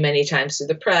many, many times through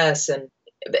the press. And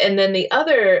then the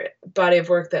other body of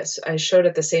work that I showed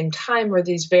at the same time were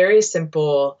these very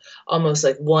simple, almost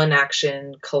like one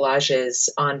action collages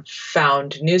on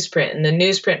found newsprint. And the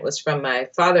newsprint was from my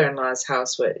father-in-law's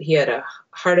house. He had a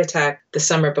heart attack the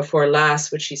summer before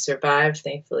last, which he survived,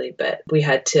 thankfully, but we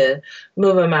had to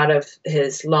move him out of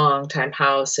his long-time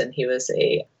house, and he was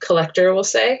a collector, we'll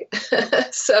say.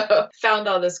 So found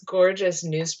all this gorgeous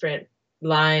newsprint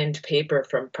lined paper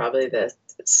from probably the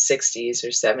 60s or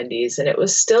 70s, and it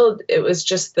was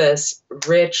just this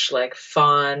rich, like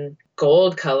fawn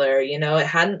gold color, it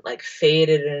hadn't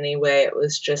faded in any way. It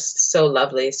was just so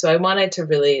lovely. So I wanted to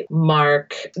really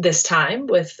mark this time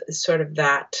with sort of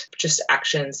that, just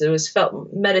actions. It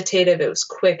felt meditative. It was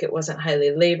quick. It wasn't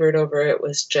highly labored over. It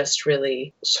was just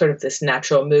really sort of this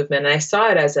natural movement. And I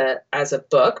saw it as a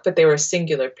book, but they were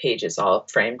singular pages all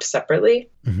framed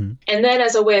separately. Mm-hmm. And then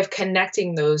as a way of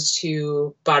connecting those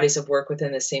 2 bodies of work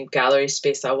within the same gallery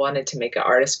space, I wanted to make an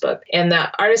artist book. And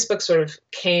that artist book sort of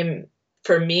came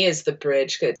for me as the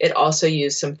bridge. It also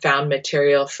used some found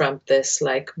material from this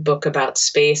book about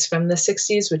space from the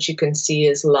 60s, which you can see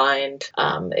is lined.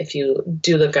 If you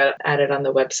do look at it on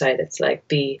the website, it's like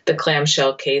the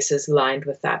clamshell case is lined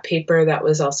with that paper that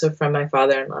was also from my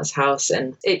father-in-law's house.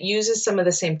 And it uses some of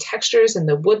the same textures and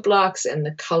the wood blocks and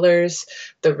the colors,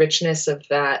 the richness of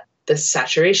that, the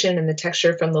saturation and the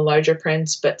texture from the larger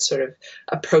prints, but sort of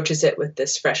approaches it with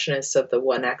this freshness of the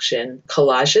one action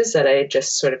collages that I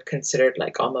just sort of considered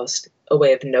almost a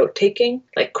way of note-taking,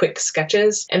 quick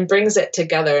sketches, and brings it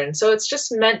together. And so it's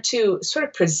just meant to sort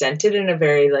of present it in a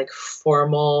very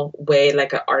formal way,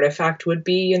 like an artifact would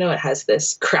be. It has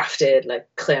this crafted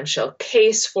clamshell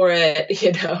case for it,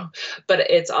 but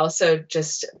it's also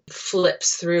just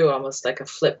flips through almost like a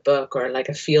flip book or like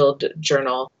a field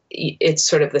journal. It's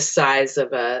sort of the size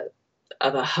of a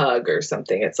hug or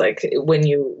something. It's when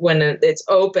it's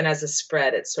open as a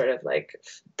spread, it's sort of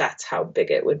that's how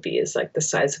big it would be, is the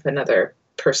size of another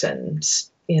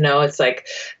person's. It's I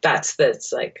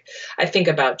think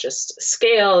about just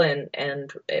scale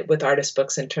and with artist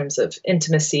books in terms of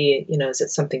intimacy. Is it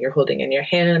something you're holding in your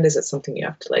hand? Is it something you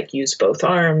have to use both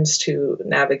arms to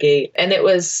navigate? And it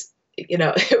was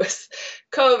it was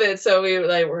COVID. So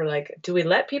we're like, do we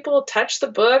let people touch the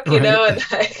book, Right. and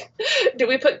like, do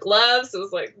we put gloves? It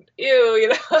was like,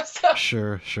 ew, so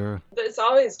Sure. it's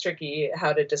always tricky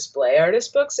how to display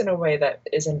artist books in a way that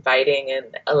is inviting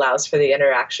and allows for the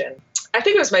interaction. I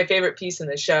think it was my favorite piece in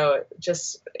the show.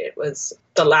 It was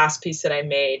the last piece that I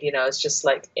made, it's just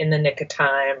like in the nick of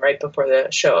time right before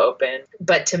the show opened.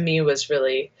 But to me was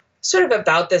really sort of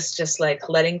about this, just like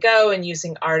letting go and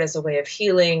using art as a way of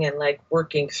healing and like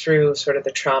working through sort of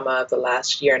the trauma of the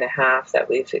last year and a half that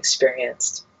we've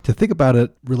experienced. To think about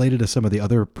it related to some of the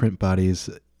other print bodies,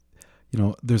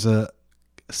 there's a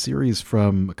series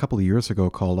from a couple of years ago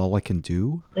called All I Can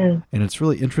Do. And it's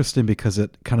really interesting because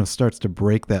it kind of starts to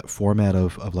break that format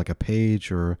of like a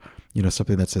page or,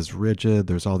 something that says rigid.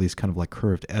 There's all these kind of like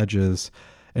curved edges.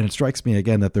 And it strikes me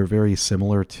again that they're very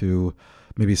similar to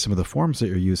maybe some of the forms that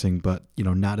you're using, but,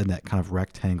 not in that kind of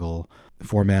rectangle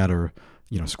format or,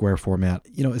 square format.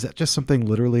 Is that just something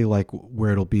literally like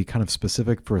where it'll be kind of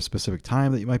specific for a specific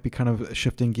time that you might be kind of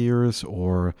shifting gears,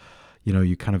 or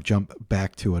you kind of jump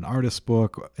back to an artist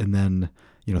book and then,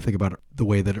 think about the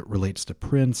way that it relates to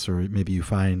prints, or maybe you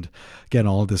find, again,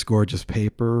 all of this gorgeous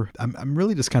paper. I'm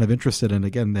really just kind of interested in,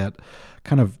 again, that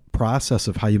kind of process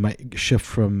of how you might shift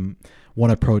from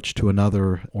one approach to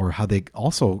another, or how they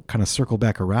also kind of circle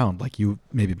back around. Like you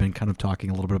maybe been kind of talking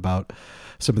a little bit about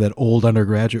some of that old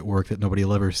undergraduate work that nobody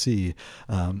will ever see,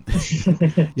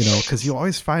 because you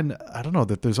always find, I don't know,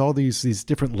 that there's all these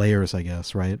different layers, I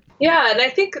guess, right? Yeah, and I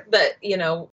think that,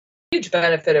 huge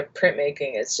benefit of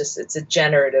printmaking is just it's a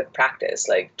generative practice.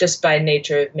 Like just by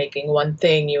nature of making one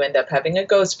thing, you end up having a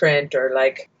ghost print or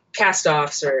like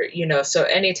cast-offs or, so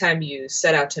anytime you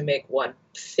set out to make one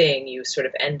thing, you sort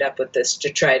of end up with this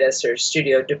detritus or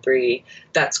studio debris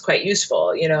that's quite useful,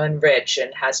 and rich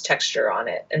and has texture on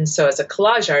it. And so as a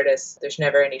collage artist, there's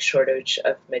never any shortage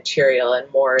of material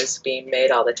and more is being made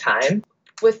all the time.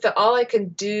 With the All I Can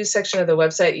Do section of the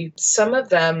website, some of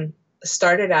them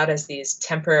started out as these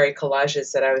temporary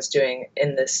collages that I was doing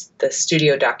in the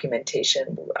studio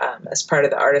documentation as part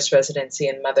of the artist residency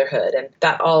in motherhood. And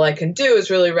that All I Can Do is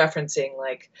really referencing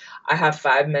like, I have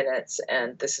 5 minutes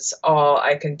and this is all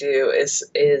I can do is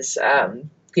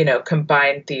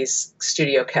combine these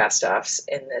studio cast-offs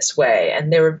in this way.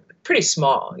 And they were pretty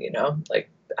small, like,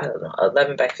 I don't know,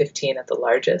 11 by 15 at the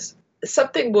largest.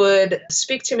 Something would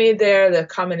speak to me there, the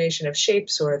combination of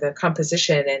shapes or the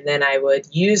composition, and then I would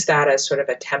use that as sort of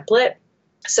a template.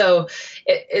 So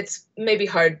it's maybe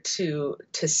hard to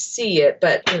see it,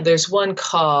 but there's one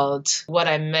called What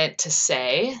I Meant to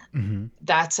Say. Mm-hmm.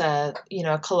 That's a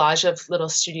collage of little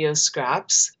studio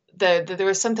scraps. There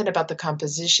was something about the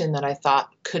composition that I thought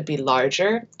could be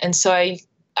larger, and so I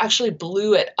actually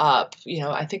blew it up.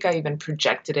 I think I even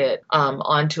projected it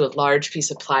onto a large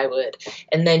piece of plywood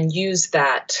and then used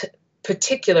that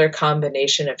particular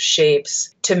combination of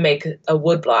shapes to make a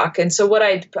woodblock. And so what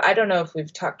I don't know if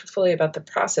we've talked fully about the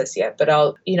process yet, but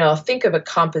I'll think of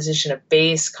a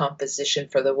base composition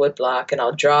for the woodblock, and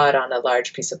I'll draw it on a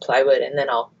large piece of plywood, and then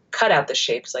I'll cut out the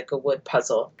shapes like a wood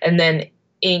puzzle, and then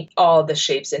ink all the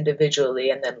shapes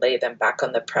individually and then lay them back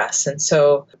on the press. And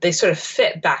so they sort of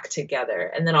fit back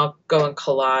together, and then I'll go and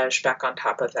collage back on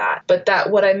top of that. But that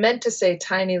What I Meant to Say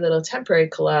tiny little temporary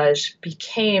collage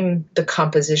became the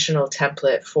compositional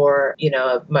template for,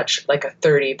 a much like a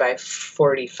 30 by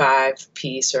 45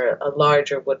 piece or a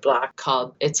larger woodblock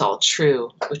called It's All True,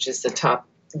 which is the top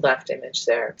left image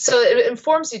there. So it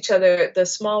informs each other, the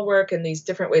small work and these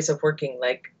different ways of working,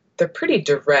 like they're pretty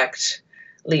direct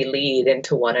lead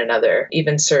into one another,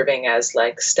 even serving as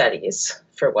like studies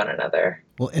for one another.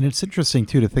 Well, and it's interesting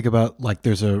too to think about, like,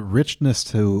 there's a richness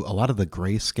to a lot of the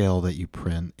grayscale that you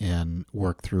print and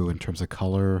work through in terms of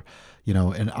color,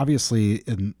 and obviously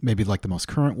in maybe like the most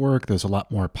current work, there's a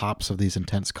lot more pops of these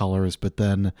intense colors, but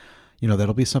then,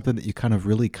 that'll be something that you kind of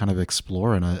really kind of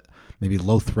explore in a maybe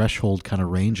low threshold kind of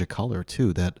range of color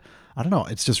too, that, I don't know,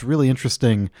 it's just really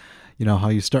interesting, how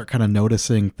you start kind of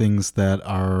noticing things that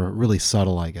are really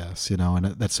subtle, I guess, and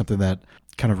that's something that,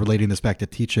 kind of relating this back to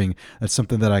teaching, that's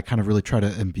something that I kind of really try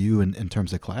to imbue in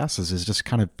terms of classes, is just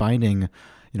kind of finding,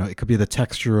 it could be the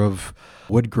texture of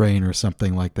wood grain or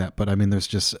something like that. But I mean, there's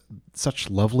just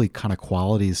such lovely kind of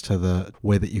qualities to the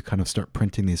way that you kind of start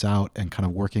printing these out and kind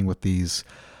of working with these,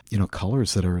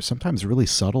 colors that are sometimes really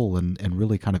subtle and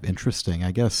really kind of interesting.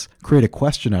 I guess create a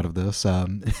question out of this.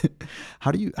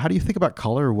 How do you think about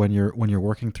color when you're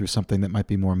working through something that might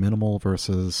be more minimal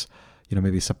versus,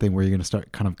 maybe something where you're going to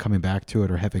start kind of coming back to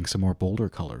it or having some more bolder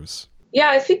colors? Yeah,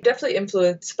 I think definitely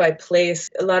influenced by place.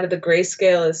 A lot of the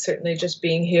grayscale is certainly just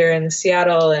being here in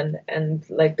Seattle, and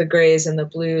like the grays and the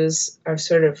blues are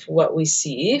sort of what we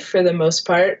see for the most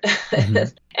part.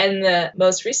 Mm-hmm. And the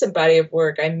most recent body of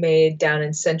work I made down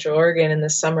in Central Oregon in the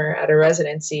summer at a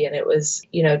residency, and it was,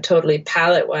 totally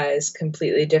palette wise,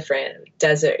 completely different.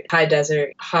 Desert, high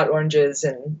desert, hot oranges,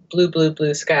 and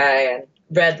blue sky, and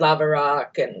red lava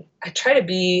rock. And I try to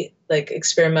be like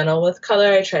experimental with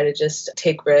color. I try to just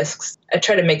take risks. I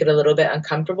try to make it a little bit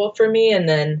uncomfortable for me, and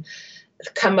then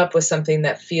come up with something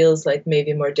that feels like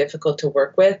maybe more difficult to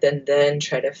work with, and then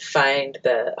try to find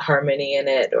the harmony in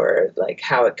it, or like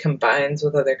how it combines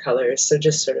with other colors. So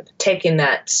just sort of taking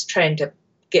that, trying to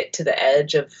get to the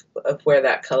edge of where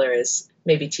that color is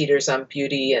maybe teeters on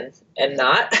beauty and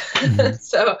not. Mm-hmm.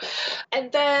 So,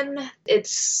 and then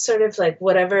it's sort of like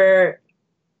whatever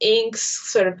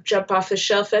inks sort of jump off the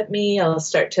shelf at me, I'll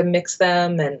start to mix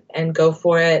them and go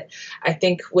for it. I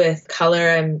think with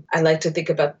color, I like to think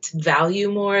about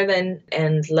value more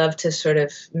and love to sort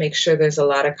of make sure there's a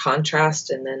lot of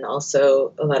contrast and then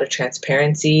also a lot of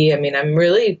transparency. I mean, I'm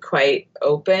really quite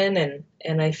open,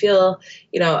 and I feel,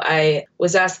 I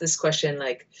was asked this question,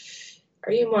 like,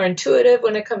 are you more intuitive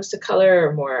when it comes to color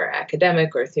or more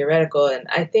academic or theoretical? And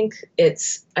I think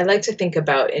I like to think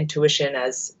about intuition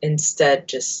as instead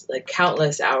just like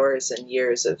countless hours and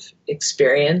years of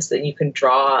experience that you can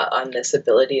draw on this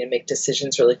ability to make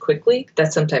decisions really quickly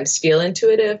that sometimes feel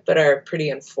intuitive, but are pretty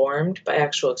informed by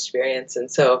actual experience. And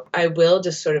so I will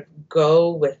just sort of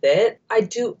go with it. I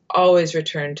do always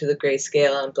return to the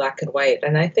grayscale and black and white.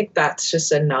 And I think that's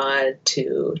just a nod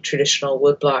to traditional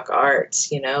woodblock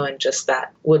arts, and just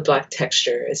that woodblock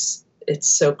texture it's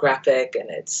so graphic and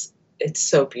it's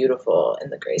so beautiful in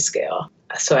the grayscale.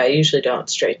 So I usually don't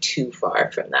stray too far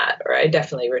from that, or I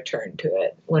definitely return to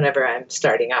it whenever I'm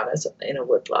starting out in a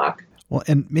woodblock. Well,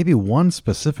 and maybe one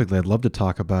specifically I'd love to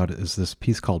talk about is this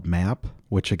piece called Map,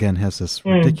 which again has this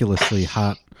ridiculously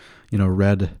hot,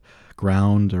 red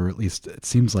ground, or at least it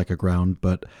seems like a ground.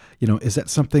 But, is that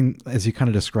something, as you kind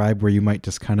of describe, where you might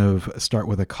just kind of start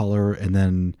with a color and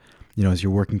then, as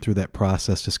you're working through that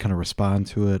process, just kind of respond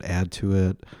to it, add to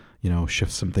it,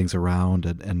 shift some things around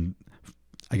and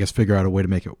I guess figure out a way to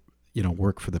make it,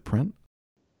 work for the print?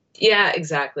 Yeah,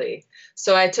 exactly.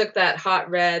 So I took that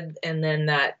hot red and then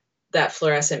that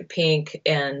fluorescent pink,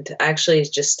 and actually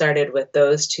just started with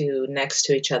those two next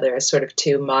to each other as sort of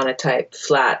two monotype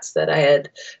flats that I had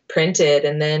printed.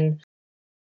 And then,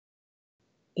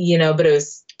 but it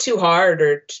was too hard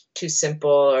or too simple,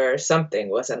 or something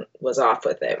was off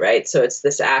with it, right? So it's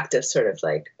this act of sort of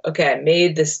like, okay, I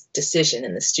made this decision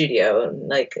in the studio, and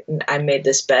like I made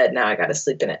this bed, now I got to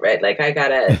sleep in it, right? Like I got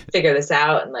to figure this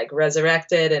out and like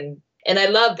resurrect it. And I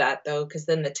love that though, because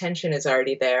then the tension is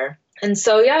already there. And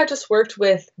so, yeah, I just worked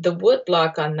with the wood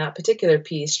block on that particular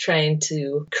piece, trying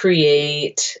to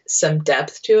create some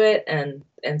depth to it and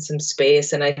some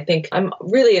space. And I think I'm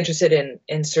really interested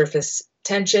in surface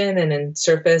tension and in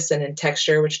surface and in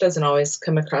texture, which doesn't always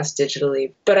come across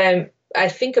digitally. But I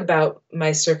think about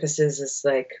my surfaces as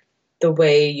like the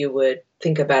way you would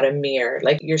think about a mirror.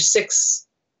 Like you're 6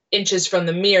 inches from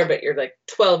the mirror, but you're like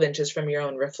 12 inches from your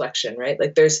own reflection, right?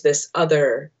 Like there's this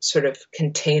other sort of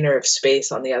container of space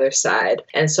on the other side.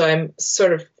 And so I'm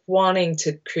sort of wanting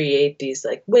to create these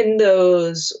like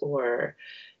windows or,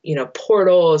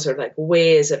 portals, or like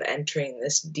ways of entering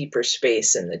this deeper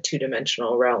space in the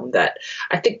 2-dimensional realm that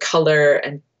I think color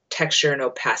and texture and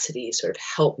opacity sort of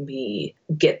help me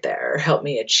get there, help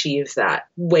me achieve that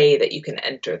way that you can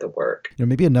enter the work.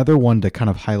 Maybe another one to kind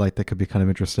of highlight that could be kind of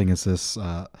interesting is this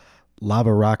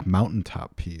lava rock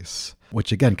mountaintop piece,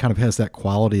 which again kind of has that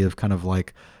quality of kind of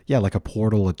like, like a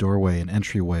portal, a doorway, an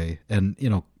entryway, and,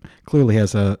 clearly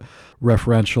has a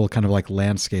referential kind of like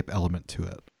landscape element to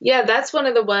it. Yeah, that's one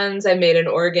of the ones I made in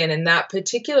Oregon. And that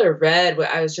particular red,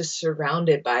 I was just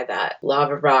surrounded by that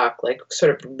lava rock, like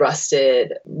sort of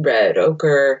rusted red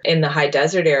ochre in the high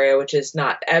desert area, which is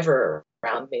not ever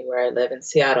around me where I live in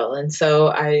Seattle. And so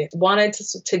I wanted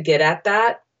to get at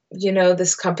that.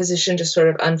 This composition just sort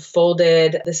of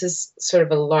unfolded. This is sort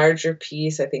of a larger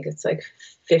piece. I think it's like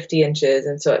 50 inches.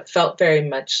 And so it felt very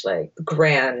much like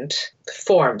grand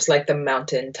forms, like the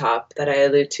mountaintop that I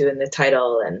allude to in the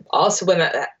title. And also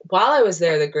while I was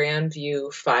there, the Grand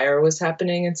View fire was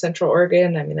happening in Central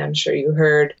Oregon. I mean, I'm sure you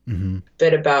heard a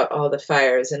bit about all the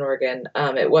fires in Oregon.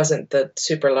 It wasn't the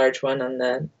super large one on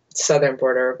the southern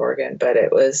border of Oregon, but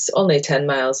it was only 10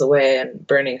 miles away and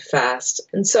burning fast.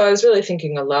 And so I was really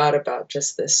thinking a lot about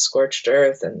just this scorched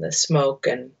earth and the smoke,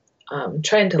 and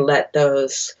trying to let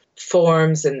those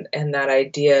forms and that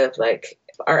idea of like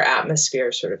our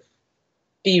atmosphere sort of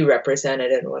be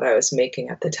represented in what I was making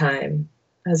at the time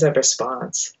as a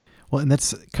response. Well, and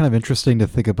that's kind of interesting to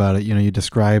think about it. You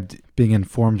described being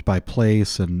informed by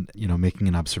place and, making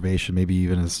an observation, maybe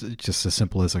even as just as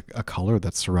simple as a color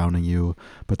that's surrounding you.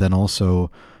 But then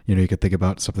also, you could think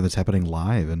about something that's happening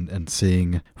live and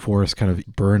seeing forests kind of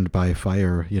burned by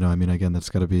fire. Again, that's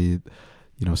got to be,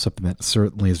 something that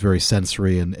certainly is very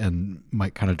sensory and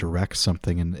might kind of direct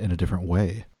something in a different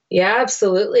way. Yeah,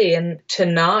 absolutely. And to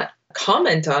not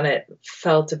comment on it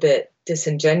felt a bit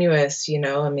disingenuous,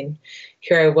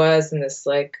 here I was in this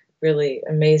like really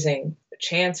amazing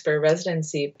chance for a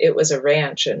residency. It was a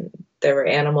ranch and there were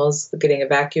animals getting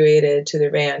evacuated to the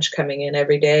ranch coming in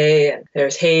every day and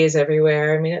there's haze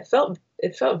everywhere. It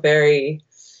felt very,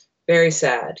 very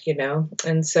sad,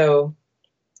 And so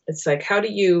it's like, how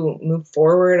do you move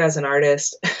forward as an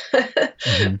artist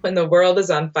mm-hmm. when the world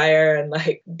is on fire, and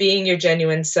like being your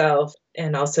genuine self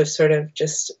and also sort of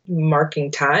just marking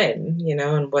time,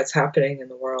 and what's happening in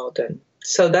the world. And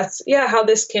so that's, how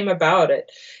this came about.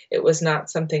 It was not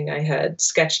something I had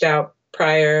sketched out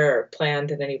prior or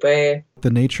planned in any way. The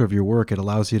nature of your work, it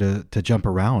allows you to jump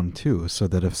around too, so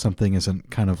that if something isn't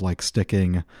kind of like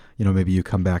sticking, maybe you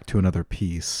come back to another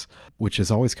piece, which is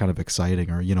always kind of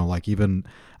exciting. Or, like even,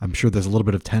 I'm sure there's a little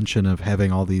bit of tension of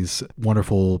having all these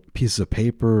wonderful pieces of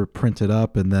paper printed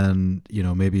up and then,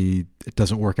 maybe it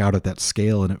doesn't work out at that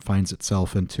scale and it finds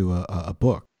itself into a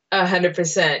book.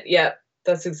 100%. Yep.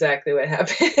 That's exactly what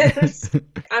happens.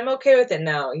 I'm okay with it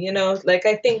now. Like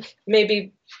I think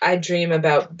maybe I dream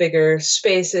about bigger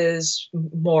spaces,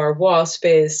 more wall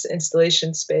space,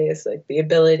 installation space, like the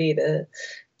ability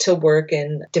to work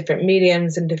in different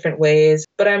mediums in different ways.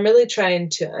 But I'm really trying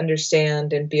to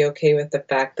understand and be okay with the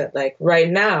fact that like right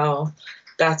now,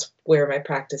 that's where my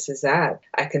practice is at.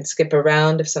 I can skip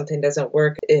around if something doesn't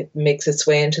work. It makes its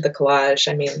way into the collage.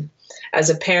 As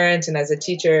a parent and as a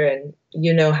teacher, and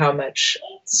how much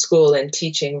school and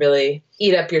teaching really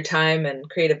eat up your time and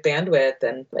creative bandwidth,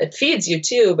 and it feeds you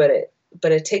too, but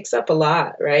it takes up a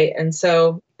lot, right? And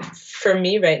so for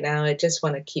me right now, I just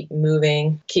want to keep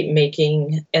moving, keep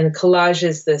making, and collage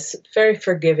is this very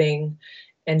forgiving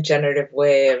and generative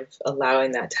way of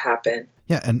allowing that to happen.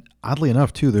 Yeah, and oddly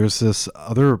enough, too, there's this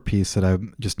other piece that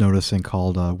I'm just noticing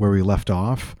called Where We Left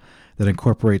Off that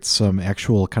incorporates some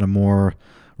actual kind of more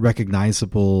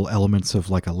recognizable elements of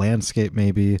like a landscape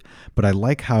maybe. But I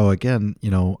like how, again,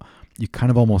 you kind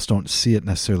of almost don't see it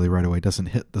necessarily right away. It doesn't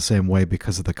hit the same way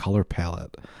because of the color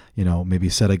palette, maybe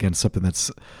set against something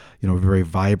that's, very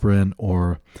vibrant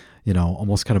or,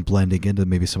 almost kind of blending into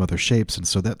maybe some other shapes. And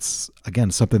so that's,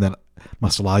 again, something that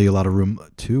must allow you a lot of room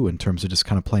too, in terms of just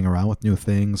kind of playing around with new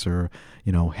things or,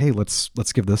 hey, let's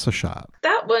give this a shot.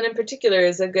 That one in particular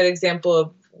is a good example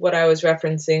of what I was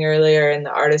referencing earlier in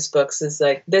the artist books, is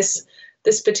like this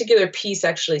particular piece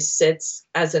actually sits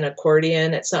as an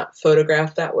accordion. It's not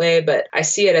photographed that way, but I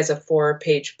see it as a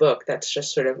 4-page book that's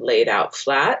just sort of laid out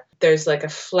flat. There's like a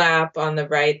flap on the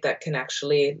right that can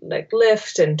actually like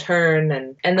lift and turn.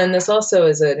 And then this also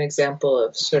is an example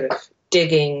of sort of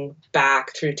digging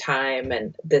back through time.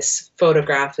 And this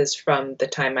photograph is from the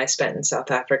time I spent in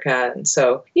South Africa. And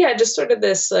so, just sort of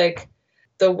this, like,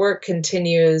 the work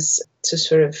continues to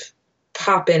sort of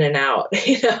pop in and out,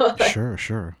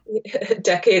 Sure.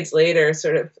 Decades later,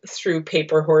 sort of through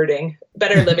paper hoarding,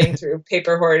 better living through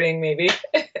paper hoarding, maybe.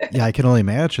 Yeah, I can only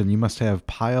imagine. You must have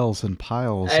piles and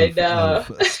piles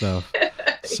of stuff.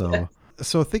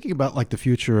 So thinking about like the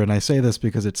future, and I say this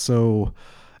because it's so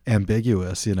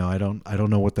ambiguous, I don't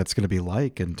know what that's going to be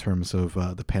like in terms of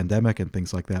the pandemic and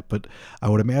things like that, but I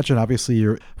would imagine obviously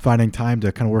you're finding time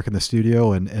to kind of work in the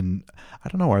studio, and I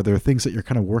don't know, are there things that you're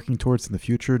kind of working towards in the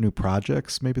future, new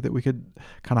projects maybe that we could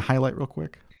kind of highlight real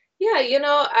quick?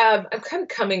 I'm kind of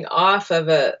coming off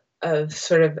of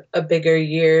sort of a bigger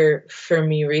year for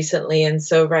me recently. And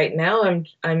so right now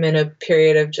I'm in a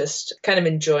period of just kind of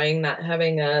enjoying not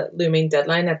having a looming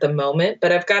deadline at the moment,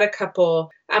 but I've got a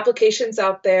couple applications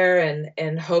out there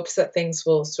and hopes that things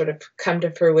will sort of come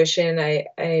to fruition.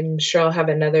 I'm sure I'll have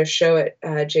another show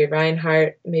at J.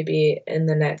 Reinhardt maybe in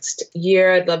the next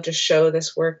year. I'd love to show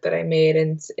this work that I made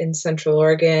in Central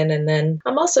Oregon. And then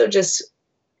I'm also just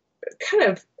kind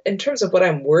of, in terms of what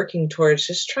I'm working towards,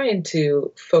 just trying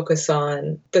to focus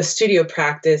on the studio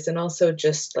practice and also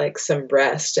just like some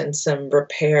rest and some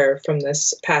repair from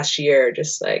this past year.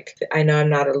 Just like, I know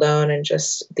I'm not alone and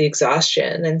just the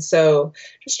exhaustion. And so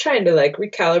just trying to like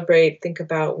recalibrate, think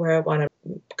about where I want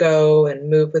to go and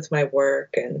move with my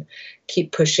work and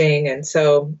keep pushing. And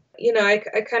so,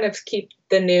 I kind of keep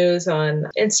the news on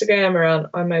Instagram or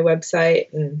on my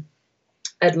website, and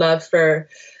I'd love for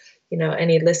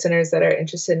any listeners that are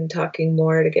interested in talking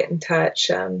more to get in touch.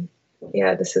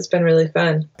 This has been really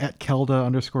fun. At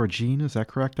Kelda_Jean, is that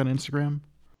correct on Instagram?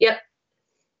 Yep,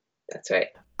 that's right.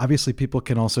 Obviously, people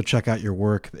can also check out your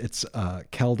work. It's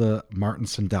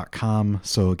keldamartinson.com.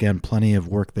 So again, plenty of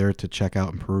work there to check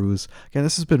out and peruse. Again,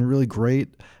 this has been really great.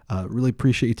 Really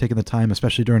appreciate you taking the time,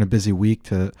 especially during a busy week,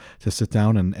 to sit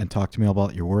down and talk to me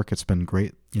about your work. It's been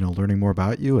great, learning more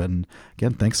about you. And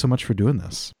again, thanks so much for doing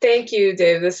this. Thank you,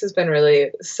 Dave. This has been really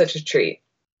such a treat.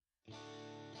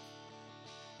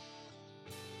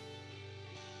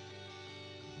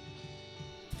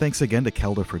 Thanks again to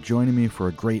Kelda for joining me for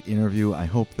a great interview. I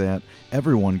hope that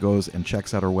everyone goes and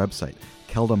checks out our website,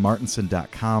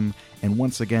 keldamartinson.com. And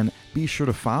once again, be sure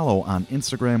to follow on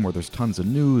Instagram, where there's tons of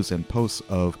news and posts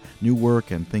of new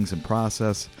work and things in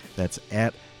process. That's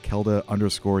at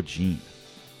Kelda_Jean.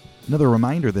 Another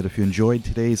reminder that if you enjoyed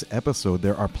today's episode,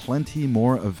 there are plenty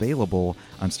more available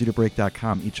on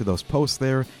StudioBreak.com. Each of those posts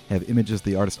there have images of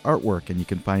the artist's artwork, and you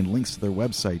can find links to their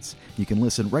websites. You can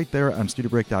listen right there on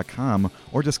StudioBreak.com,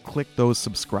 or just click those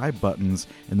subscribe buttons,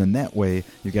 and then that way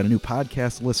you got a new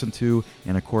podcast to listen to,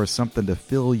 and of course something to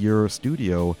fill your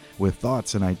studio with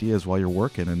thoughts and ideas while you're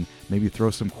working, and maybe throw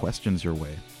some questions your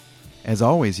way. As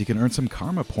always, you can earn some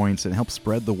karma points and help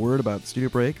spread the word about Studio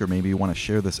Break, or maybe you want to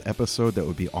share this episode. That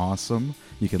would be awesome.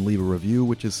 You can leave a review,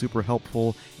 which is super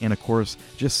helpful. And of course,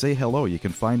 just say hello. You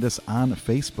can find us on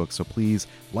Facebook, so please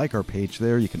like our page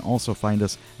there. You can also find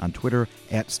us on Twitter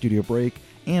at Studio Break.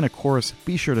 And of course,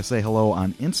 be sure to say hello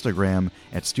on Instagram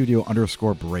at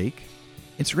Studio_Break.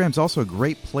 Instagram's also a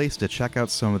great place to check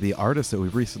out some of the artists that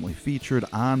we've recently featured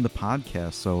on the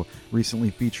podcast. So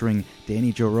recently featuring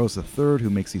Danny Joe Rose III,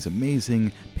 who makes these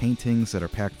amazing paintings that are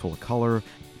packed full of color.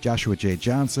 Joshua J.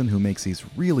 Johnson, who makes these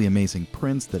really amazing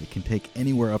prints that it can take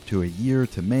anywhere up to a year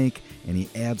to make, and he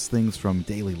adds things from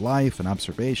daily life and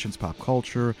observations, pop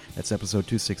culture. That's episode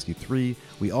 263.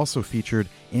 We also featured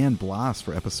Anne Bloss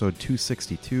for episode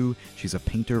 262. She's a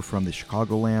painter from the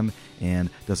Chicagoland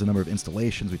and does a number of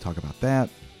installations. We talk about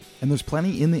that. And there's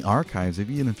plenty in the archives.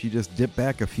 Even if you just dip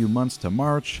back a few months to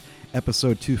March,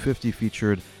 episode 250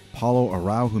 featured Paulo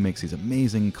Arau, who makes these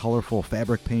amazing, colorful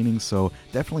fabric paintings, so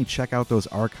definitely check out those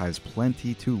archives.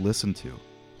 Plenty to listen to.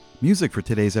 Music for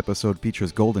today's episode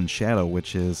features Golden Shadow,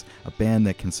 which is a band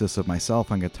that consists of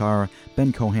myself on guitar,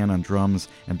 Ben Cohan on drums,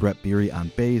 and Brett Beery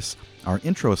on bass. Our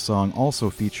intro song also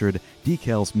featured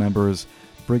Decals members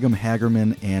Brigham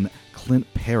Hagerman and Clint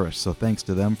Parrish, so thanks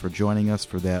to them for joining us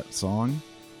for that song.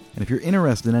 And if you're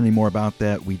interested in any more about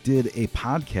that, we did a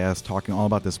podcast talking all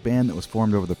about this band that was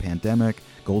formed over the pandemic,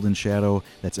 Golden Shadow.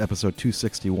 That's episode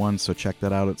 261, so check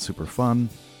that out. It's super fun.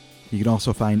 You can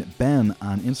also find Ben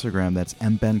on Instagram. That's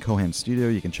MBenCohan Studio.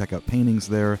 You can check out paintings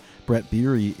there. Brett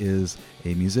Beery is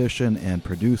a musician and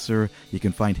producer. You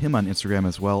can find him on Instagram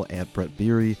as well, at Brett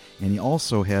Beery. And he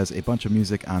also has a bunch of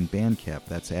music on Bandcamp.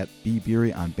 That's at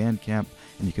bbeery on Bandcamp.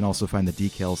 And you can also find the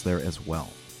decals there as well.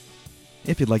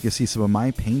 If you'd like to see some of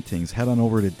my paintings, head on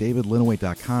over to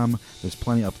davidlinaway.com. There's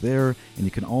plenty up there, and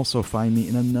you can also find me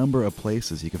in a number of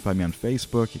places. You can find me on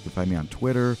Facebook, you can find me on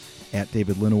Twitter, at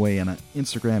David Linaway, and on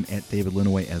Instagram, at David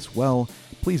Linaway as well.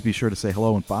 Please be sure to say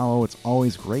hello and follow. It's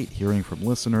always great hearing from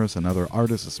listeners and other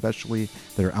artists especially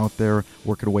that are out there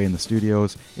working away in the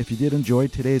studios. If you did enjoy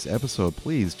today's episode,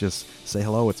 please just say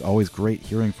hello. It's always great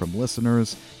hearing from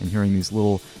listeners and hearing these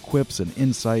little quips and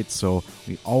insights, so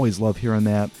we always love hearing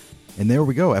that. And there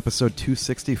we go, episode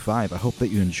 265. I hope that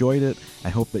you enjoyed it. I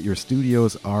hope that your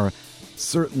studios are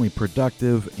certainly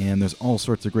productive, and there's all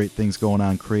sorts of great things going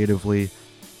on creatively.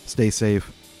 Stay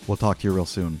safe. We'll talk to you real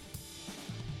soon.